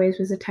one of the ways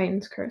was the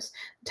Titan's curse.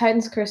 The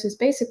Titan's curse is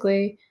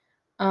basically,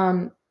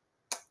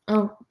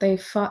 they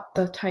fought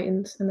the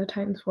Titans in the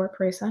Titans War,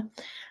 Parisa.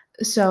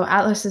 So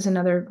Atlas is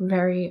another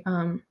very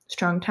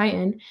strong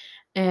Titan,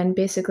 and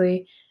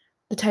basically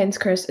the Titan's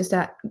curse is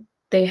that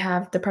they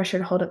have the pressure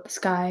to hold up the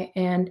sky,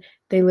 and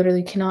they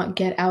literally cannot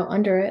get out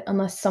under it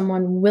unless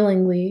someone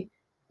willingly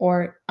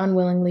or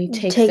unwillingly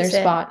takes their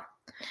spot.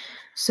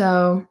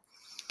 So,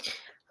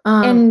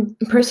 And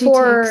Percy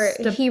before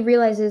takes he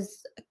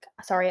realizes,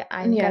 sorry,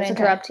 I'm Yeah, gonna it's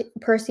okay. interrupt.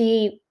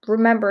 Percy,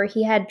 remember,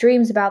 he had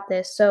dreams about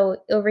this, so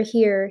over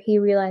here he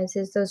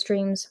realizes those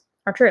dreams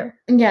are true.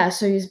 Yeah,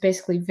 so he's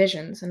basically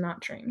visions and not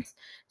dreams.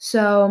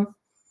 So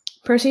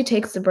Percy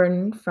takes the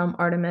burden from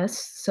Artemis.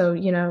 So,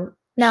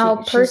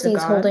 Now she's the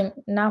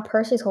god.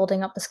 Percy's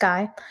holding up the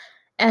sky,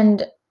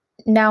 and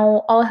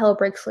now all hell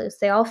breaks loose.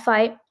 They all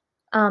fight,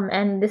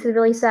 and this is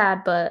really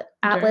sad, but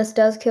Atlas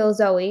does kill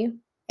Zoe,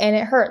 and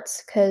it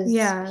hurts because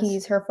Yes.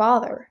 he's her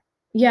father.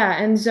 Yeah,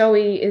 and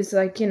Zoe is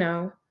like,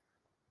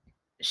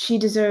 she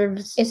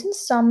deserves. Isn't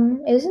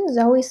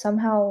Zoe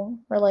somehow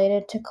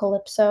related to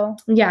Calypso?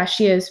 Yeah,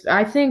 she is.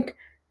 I think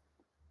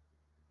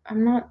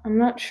I'm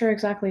not sure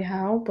exactly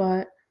how,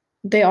 but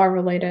they are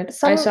related.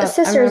 Some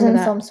sisters in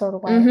some sort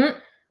of way.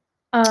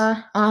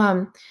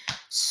 Mm-hmm.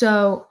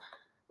 So,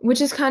 which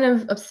is kind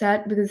of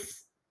upsetting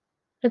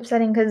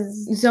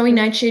because Zoe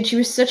Nightshade, she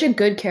was such a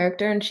good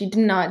character, and she did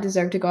not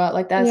deserve to go out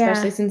like that,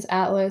 especially since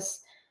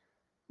Atlas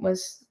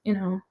was,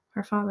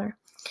 her father.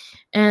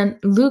 And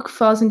Luke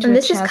falls into and a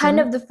this chasm. is kind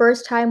of the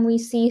first time we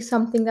see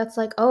something that's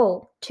like,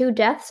 oh, 2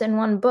 deaths in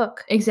one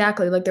book.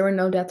 Exactly. Like, there were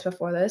no deaths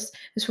before this.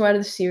 This is why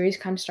the series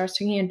kind of starts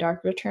taking a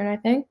dark return, I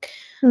think.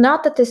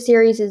 Not that this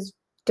series is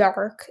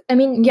dark. I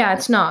mean, yeah,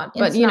 it's not.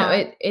 But,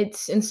 not.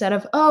 it's instead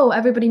of, oh,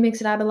 everybody makes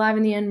it out alive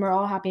in the end, we're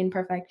all happy and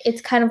perfect. It's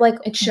kind of like,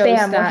 It shows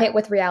bam, that, we're hit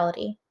with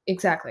reality.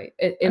 It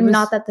was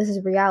not that this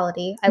is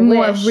reality. I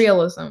more wish,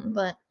 realism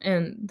but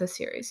in the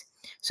series.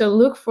 So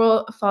Luke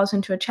falls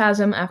into a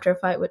chasm after a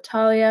fight with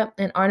Talia,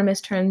 and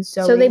Artemis turns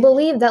Zoe. So they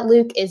believe that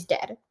Luke is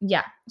dead.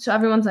 Yeah. So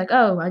everyone's like,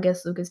 oh, I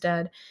guess Luke is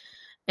dead.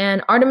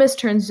 And Artemis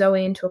turns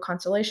Zoe into a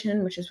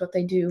constellation, which is what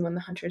they do when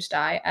the hunters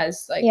die,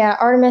 as like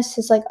Artemis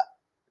is like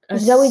a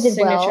Zoe did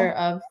signature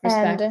well, of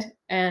respect,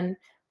 and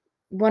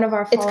one of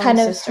our fallen it's kind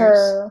of sisters.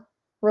 her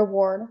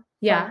reward.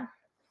 Yeah.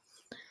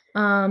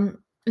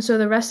 So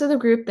the rest of the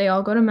group, they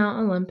all go to Mount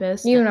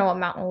Olympus. You know what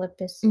Mount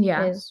Olympus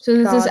is. So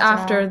this is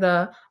after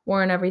the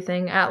war and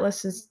everything.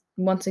 Atlas is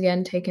once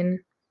again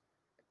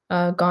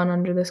gone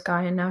under the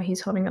sky, and now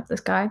he's holding up the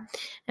sky.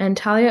 And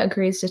Talia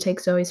agrees to take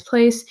Zoe's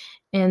place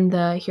in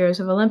the Heroes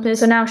of Olympus.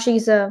 So now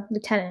she's a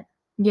lieutenant.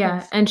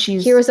 Yeah, and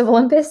she's Heroes of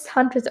Olympus,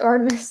 Hunters of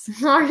Artemis.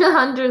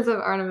 Hunters of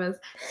Artemis.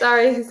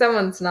 Sorry,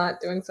 someone's not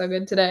doing so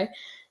good today.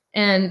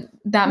 And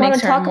that makes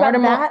her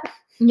immortal.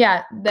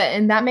 Yeah,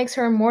 and that makes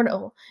her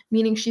immortal,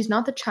 meaning she's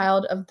not the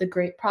child of the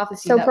great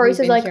prophecy. So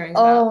Parisa's like,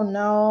 oh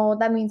no,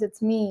 that means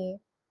it's me.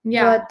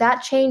 Yeah, but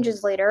that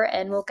changes later,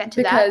 and we'll get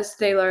to because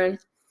they learn.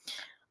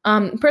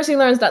 Percy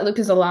learns that Luke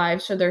is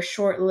alive, so their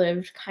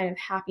short-lived kind of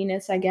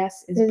happiness, I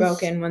guess, is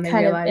broken when they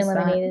realize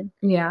that.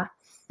 Yeah,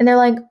 and they're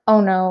like, oh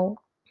no,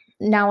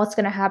 now what's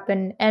gonna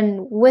happen?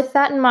 And with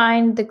that in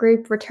mind, the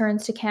group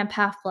returns to Camp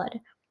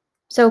Half-Blood.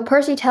 So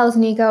Percy tells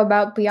Nico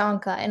about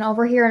Bianca, and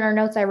over here in our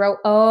notes I wrote,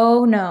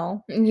 oh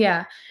no.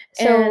 Yeah.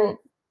 So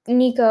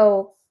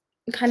Nico,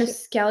 kind of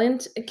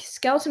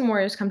skeleton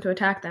warriors come to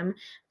attack them,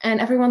 and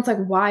everyone's like,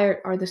 why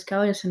are the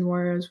skeleton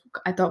warriors?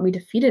 I thought we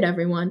defeated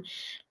everyone.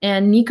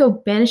 And Nico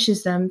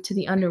banishes them to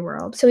the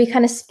underworld. So he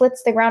kind of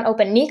splits the ground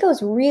open.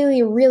 Nico's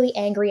really, really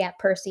angry at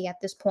Percy at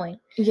this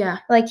point. Yeah.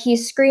 Like,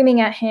 he's screaming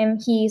at him.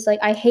 He's like,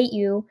 I hate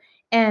you.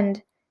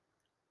 And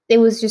it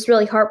was just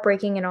really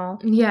heartbreaking and all.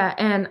 Yeah,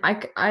 and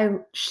I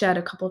shed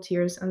a couple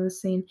tears on this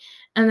scene.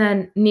 And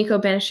then Nico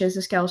banishes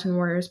the skeleton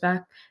warriors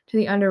back to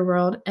the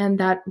underworld, and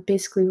that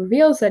basically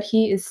reveals that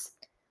he is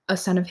a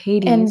son of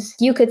Hades. And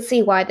you could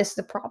see why this is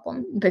a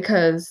problem.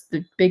 Because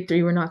the big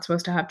three were not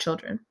supposed to have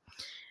children.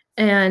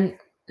 And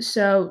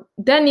so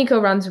then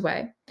Nico runs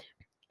away.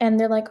 And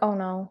they're like, oh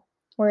no,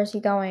 where is he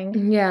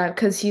going? Yeah,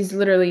 because he's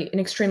literally an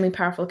extremely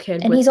powerful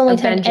kid. And with he's only a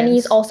 10, and he's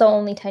vengeance. also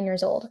only 10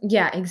 years old.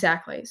 Yeah,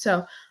 exactly.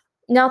 So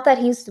Not that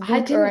he's weak or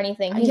didn't-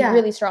 anything. He's yeah,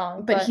 really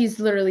strong. but he's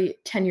literally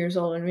 10 years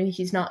old. I mean,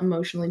 he's not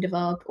emotionally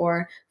developed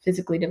or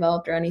physically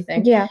developed or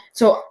anything. Yeah.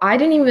 So I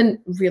didn't even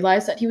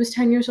realize that he was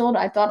 10 years old.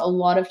 I thought a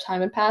lot of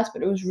time had passed,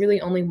 but it was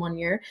really only 1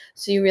 year.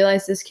 So you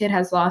realize this kid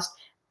has lost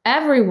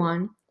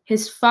everyone.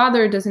 His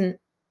father doesn't,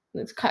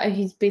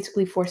 he's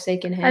basically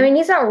forsaken him. I mean,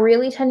 he's not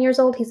really 10 years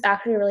old. He's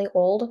actually really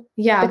old.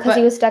 Yeah, Because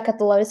he was stuck at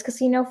the Lotus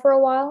Casino for a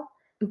while.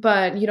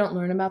 but you don't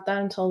learn about that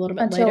until a little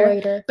bit Until later.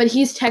 later. But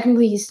he's kind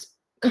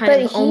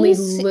But of only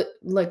he's-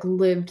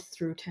 lived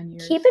through 10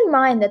 years. Keep in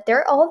mind that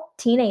they're all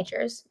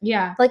teenagers.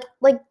 Yeah. Like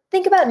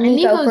think about And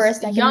Nico Nico's for a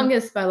second.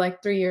 youngest by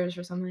like 3 years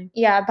or something.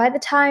 Yeah, by the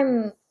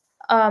time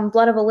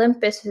Blood of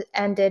Olympus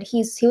ended, he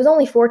was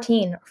only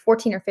 14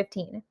 or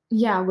 15.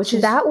 Yeah, which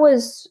is That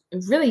was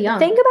really young.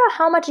 think about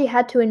how much he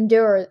had to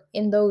endure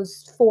in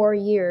those 4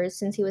 years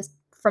since he was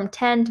from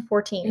 10 to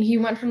 14. He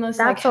went from this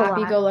That's a lot.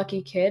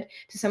 happy-go-lucky kid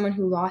to someone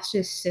who lost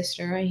his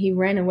sister, and he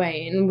ran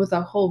away and with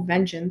a whole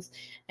vengeance,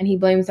 and he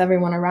blames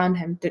everyone around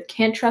him. That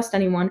can't trust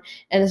anyone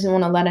and doesn't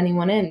want to let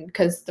anyone in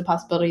because the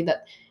possibility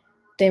that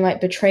they might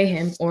betray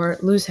him or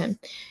lose him.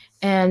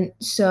 And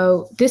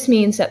so this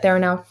means that there are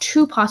now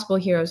 2 possible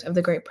heroes of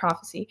the Great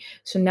Prophecy.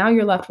 So now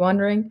you're left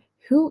wondering,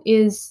 who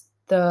is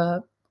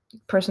the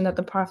person that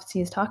the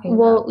prophecy is talking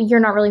Well, about? you're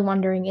not really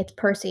wondering. It's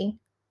Percy,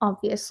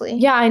 obviously.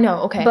 Yeah, I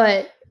know. Okay.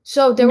 But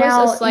so there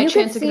now was a slight you could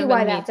chance it see could have why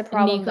been that's a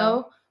problem, Nico,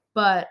 though.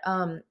 but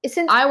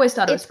since I always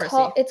thought it was it's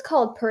Percy. it's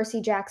called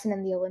Percy Jackson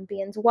and the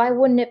Olympians. Why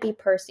wouldn't it be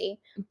Percy?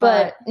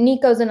 But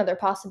Nico's another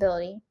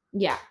possibility.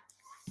 yeah.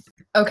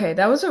 Okay,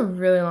 that was a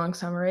really long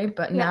summary,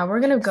 but Yeah, now we're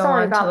gonna go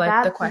sorry on to about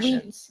like the that.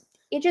 questions.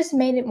 It just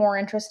made it more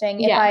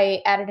interesting Yeah. if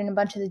I added in a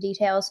bunch of the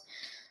details.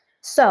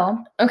 So,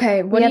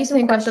 Okay, what do have you some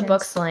think of the questions.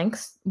 book's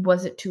length?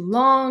 Was it too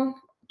long?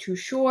 Too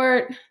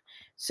short?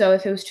 So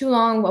if it was too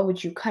long, what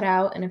would you cut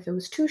out? And if it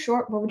was too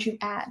short, what would you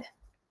add?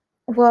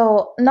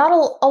 well, not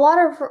a lot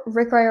of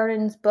Rick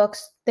Riordan's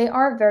books, they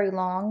aren't very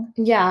long.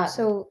 Yeah.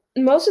 So,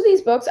 Most of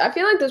these books, I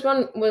feel like this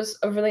one was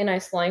a really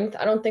nice length.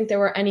 I don't think there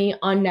were any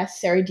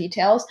unnecessary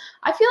details.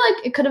 I feel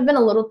like it could have been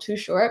a little too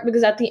short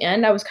because at the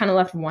end I was kind of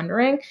left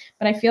wondering,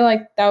 but I feel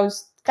like that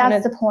was kind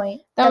that's of the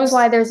point. that That's was-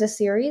 why there's a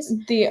series.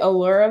 the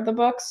allure of the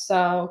books,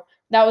 so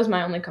that was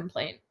my only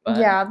complaint. But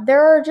Yeah,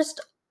 there are just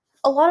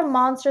a lot of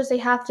monsters they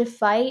have to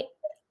fight.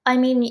 I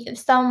mean,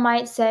 some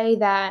might say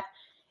that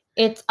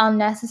it's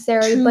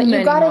unnecessary, too but you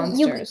many gotta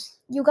monsters.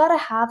 you gotta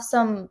have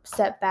some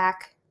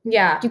setback.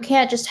 Yeah. You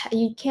can't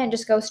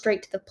just go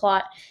straight to the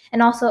plot,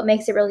 and also it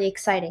makes it really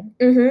exciting.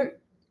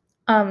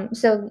 Mm-hmm.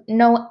 So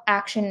no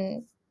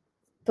action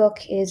book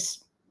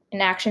is an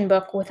action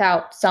book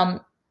without some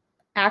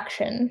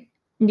action.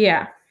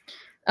 Yeah.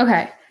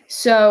 Okay.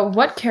 So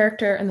what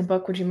character in the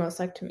book would you most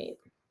like to meet?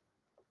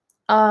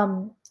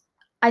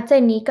 I'd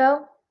say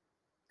Nico,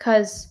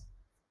 because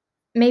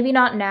maybe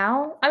not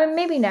now. I mean,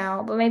 maybe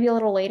now, but maybe a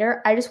little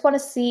later. I just want to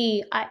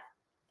see.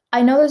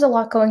 I know there's a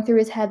lot going through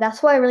his head.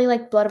 That's why I really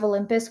like Blood of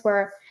Olympus,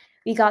 where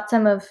we got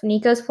some of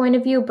Nico's point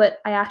of view, but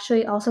I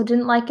actually also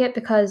didn't like it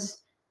because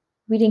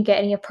we didn't get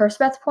any of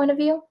Percevath's point of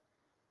view.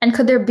 And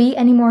could there be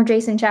any more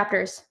Jason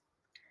chapters?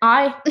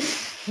 I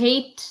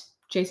hate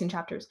Jason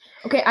chapters.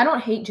 Okay, I don't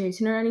hate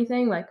Jason or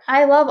anything. Like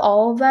I love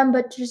all of them,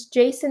 but just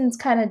Jason's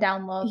kind of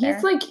down low there.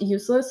 he's like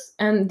useless,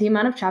 and the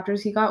amount of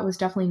chapters he got was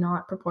definitely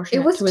not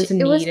proportionate it was to his too,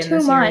 need it was in too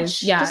the much.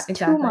 series. Yeah, just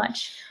exactly. too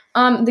much.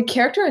 The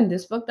character in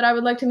this book that I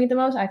would like to meet the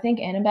most, I think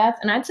Annabeth,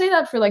 and I'd say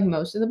that for like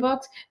most of the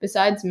books.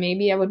 Besides,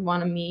 maybe I would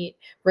want to meet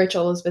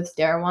Rachel Elizabeth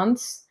Dare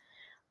once.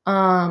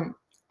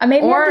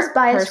 Maybe or I'm just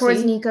biased towards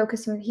Percy. Nico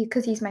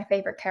because he's my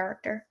favorite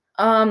character.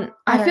 I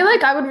don't feel know.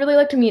 like I would really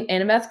like to meet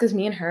Annabeth because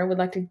me and her would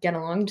like to get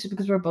along just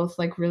because we're both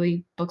like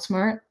really book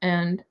smart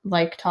and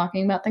like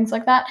talking about things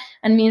like that.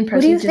 And me and Percy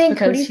Who do you just think?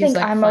 because Who do you he's think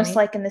like I'm funny. most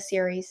like in the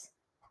series?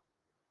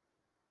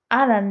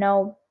 I don't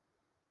know.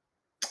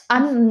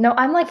 I'm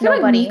like I feel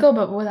nobody. like Nico,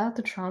 but without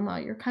the trauma,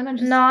 you're kind of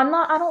just. No, I'm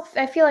not.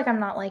 I feel like I'm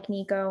not like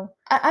Nico.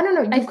 I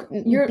don't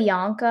know. You're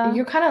Bianca.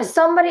 you're kind of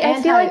somebody. I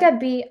feel like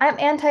anti- I'm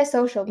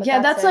antisocial. But yeah.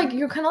 That's it. like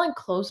you're kind of like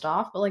closed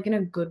off, but like in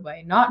a good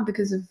way, not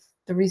because of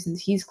the reasons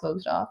he's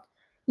closed off.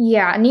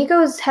 Yeah,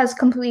 Nico's has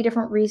completely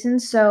different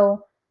reasons,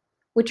 so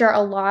which are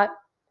a lot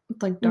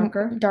Like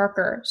darker.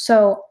 darker.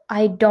 So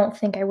I don't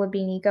think I would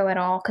be Nico at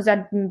all because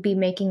I'd be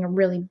making a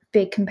really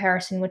big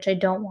comparison, which I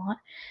don't want.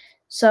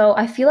 So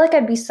I feel like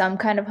I'd be some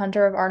kind of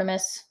Hunter of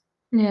Artemis.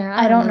 Yeah.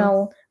 I don't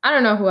know. I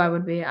don't know who I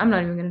would be. I'm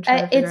not even gonna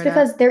try to figure It's it out.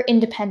 because they're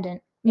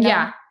independent. you know?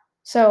 Yeah.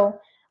 So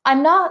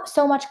I'm not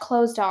so much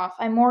closed off.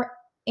 I'm more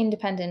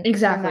independent. in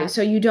Exactly. that.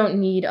 So you don't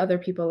need other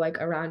people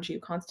like around you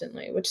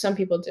constantly, which some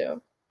people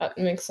do. It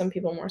makes some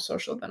people more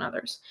social than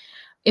others.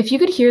 If you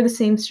could hear the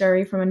same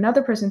story from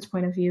another person's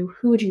point of view,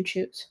 who would you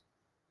choose?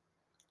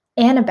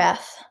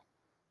 Annabeth.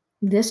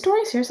 This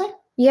story? Seriously?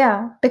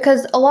 Yeah,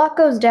 because a lot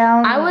goes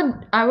down.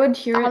 I would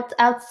hear it.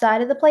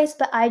 Outside of the place,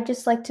 but I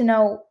just like to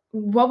know.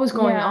 What was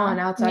going Yeah, on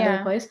outside of yeah.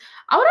 the place.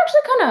 I would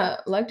actually kind of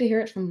like to hear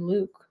it from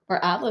Luke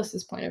or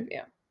Atlas's point of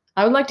view.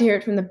 I would like to hear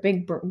it from the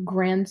big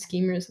grand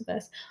schemers of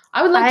this.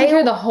 I would like to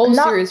hear the whole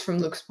series from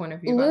Luke's point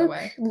of view, by the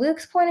way.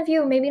 Luke's point of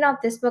view, maybe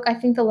not this book. I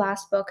think the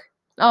last book.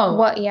 Oh,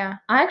 What? Yeah.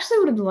 I actually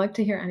would have liked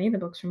to hear any of the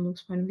books from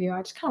Luke's point of view.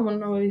 I just kind of want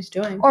to know what he's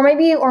doing. Or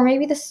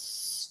maybe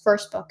this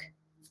first book.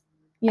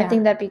 Yeah. I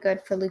think that'd be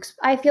good for Luke's.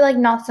 I feel like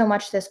not so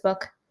much this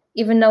book,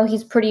 even though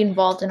he's pretty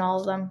involved in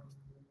all of them.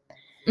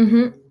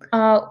 Mm-hmm.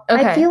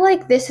 Okay. I feel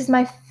like this is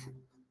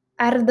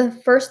out of the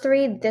first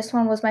three, this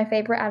one was my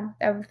favorite out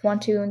of 1,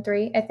 2, and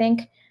 3, I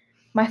think.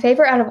 My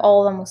favorite out of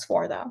all of them was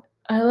 4, though.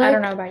 I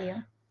don't know about you.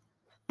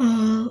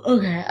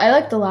 Okay. I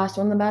like the last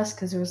one the best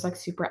because it was like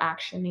super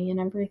action-y and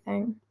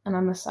everything. And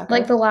I'm a sucker.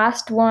 Like the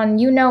last one,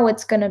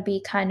 it's going to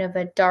be kind of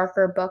a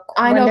darker book.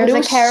 I know, but it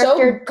was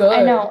so good.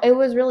 I know, it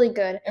was really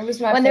good. It was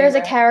my When favorite.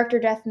 there was a character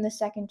death in the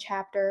second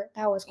chapter,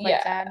 that was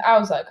quite sad. I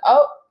was like,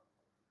 oh,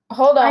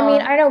 hold on. I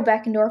mean, I know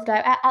Beckendorf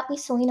died. At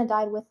least Selena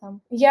died with him.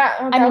 Yeah,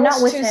 I mean,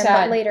 not with him,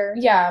 but later.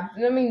 Yeah,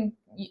 I mean,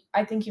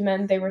 I think you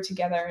meant they were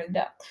together in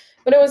death.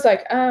 But it was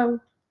like, oh.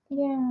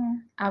 Yeah.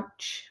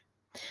 Ouch.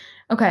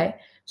 Okay,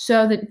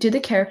 so did the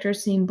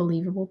characters seem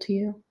believable to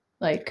you?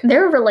 Like,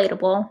 they're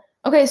relatable.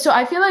 Okay, so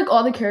I feel like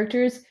all the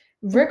characters,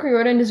 Rick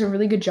Riordan does a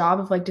really good job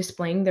of like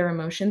displaying their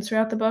emotions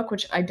throughout the book,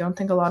 which I don't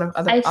think a lot of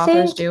other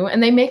authors do,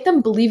 and they make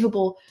them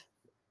believable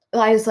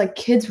as like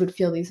kids would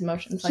feel these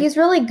emotions. He's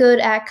really good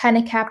at kind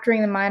of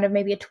capturing the mind of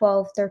maybe a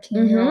 12,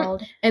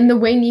 13-year-old. And the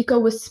way Nico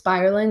was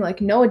spiraling,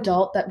 like no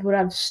adult that would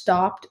have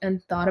stopped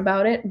and thought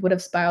about it would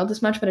have spiraled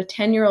this much, but a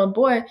 10-year-old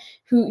boy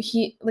who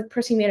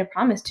Percy made a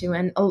promise to,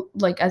 and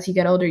like as you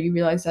get older, you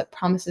realize that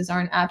promises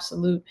aren't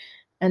absolute,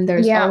 and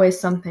there's always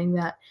something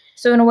that.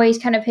 So in a way, he's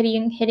kind of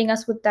hitting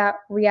us with that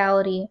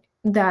reality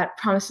that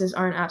promises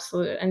aren't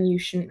absolute, and you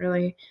shouldn't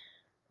really.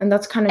 And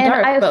that's kind of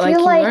dark, but like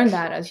you learn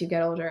that as you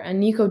get older.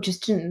 And Nico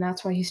just didn't. And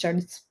that's why he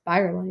started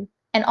spiraling.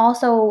 And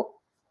also,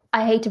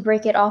 I hate to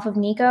break it off of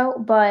Nico,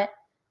 but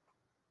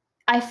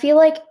I feel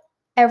like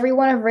every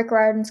one of Rick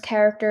Riordan's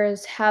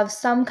characters have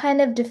some kind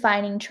of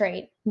defining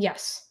trait.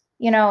 Yes.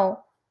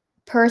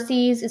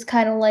 Percy's is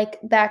kind of like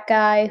that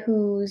guy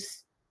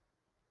who's...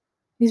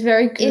 He's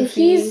very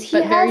goofy,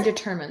 but very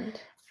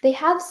determined. They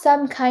have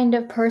some kind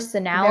of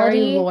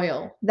personality. Very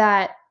loyal.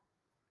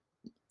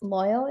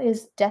 Loyal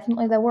is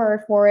definitely the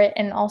word for it,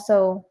 and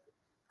also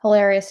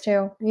hilarious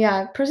too.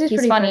 Yeah, Percy's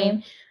pretty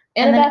funny.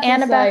 And then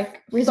Annabeth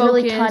is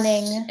really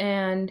cunning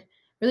and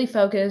really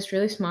focused,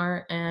 really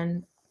smart,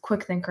 and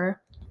quick thinker.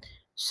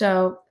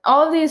 So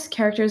all of these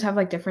characters have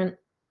like different,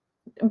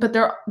 but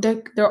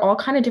they're all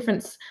kind of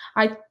different.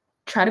 I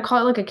try to call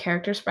it like a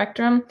character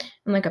spectrum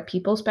and like a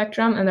people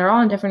spectrum, and they're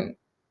all in different.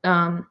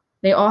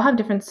 They all have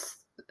different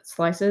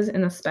slices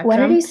in the spectrum. What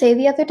did you say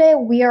the other day?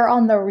 We are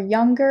on the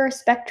younger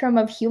spectrum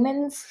of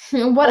humans.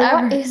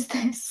 Whatever. What is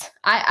this?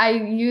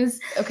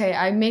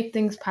 I make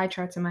things pie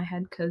charts in my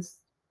head because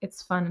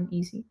it's fun and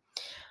easy.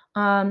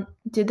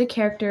 Did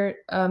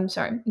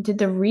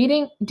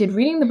reading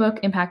the book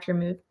impact your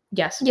mood?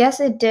 Yes. Yes,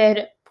 it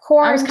did.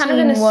 I was kind of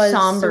in a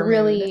somber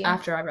mood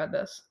after I read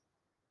this.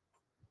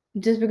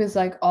 Just because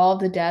like all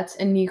the deaths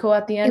and Nico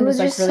at the end was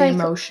like really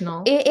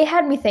emotional. It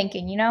had me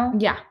thinking,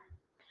 Yeah.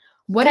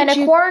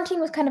 Quarantine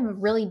was kind of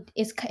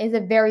is a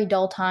very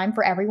dull time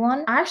for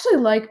everyone. I actually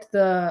liked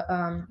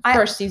the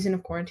first season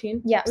of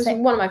Quarantine. Yeah, it was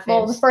one of my favorites.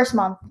 Well, the first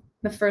month.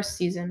 The first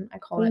season, I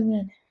call it. What do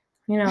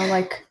you mean?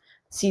 Like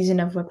season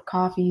of whipped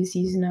coffee,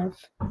 season of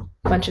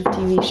a bunch of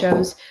TV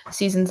shows,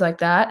 seasons like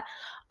that.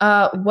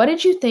 What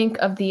did you think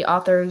of the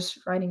author's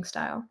writing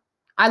style?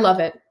 I love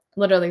it.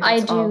 Literally,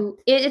 I do.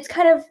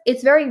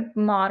 It's very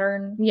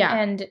modern. Yeah.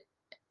 And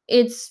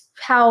it's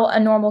how a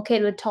normal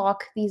kid would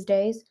talk these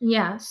days.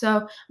 Yeah.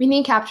 So,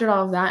 he captured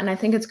all of that, and I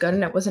think it's good,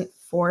 and it wasn't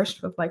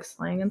forced with, like,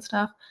 slang and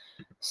stuff.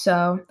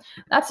 So,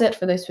 that's it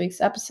for this week's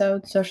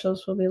episode.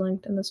 Socials will be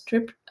linked in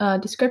the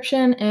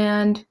description,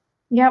 and...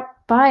 Yep.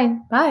 Bye.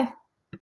 Bye.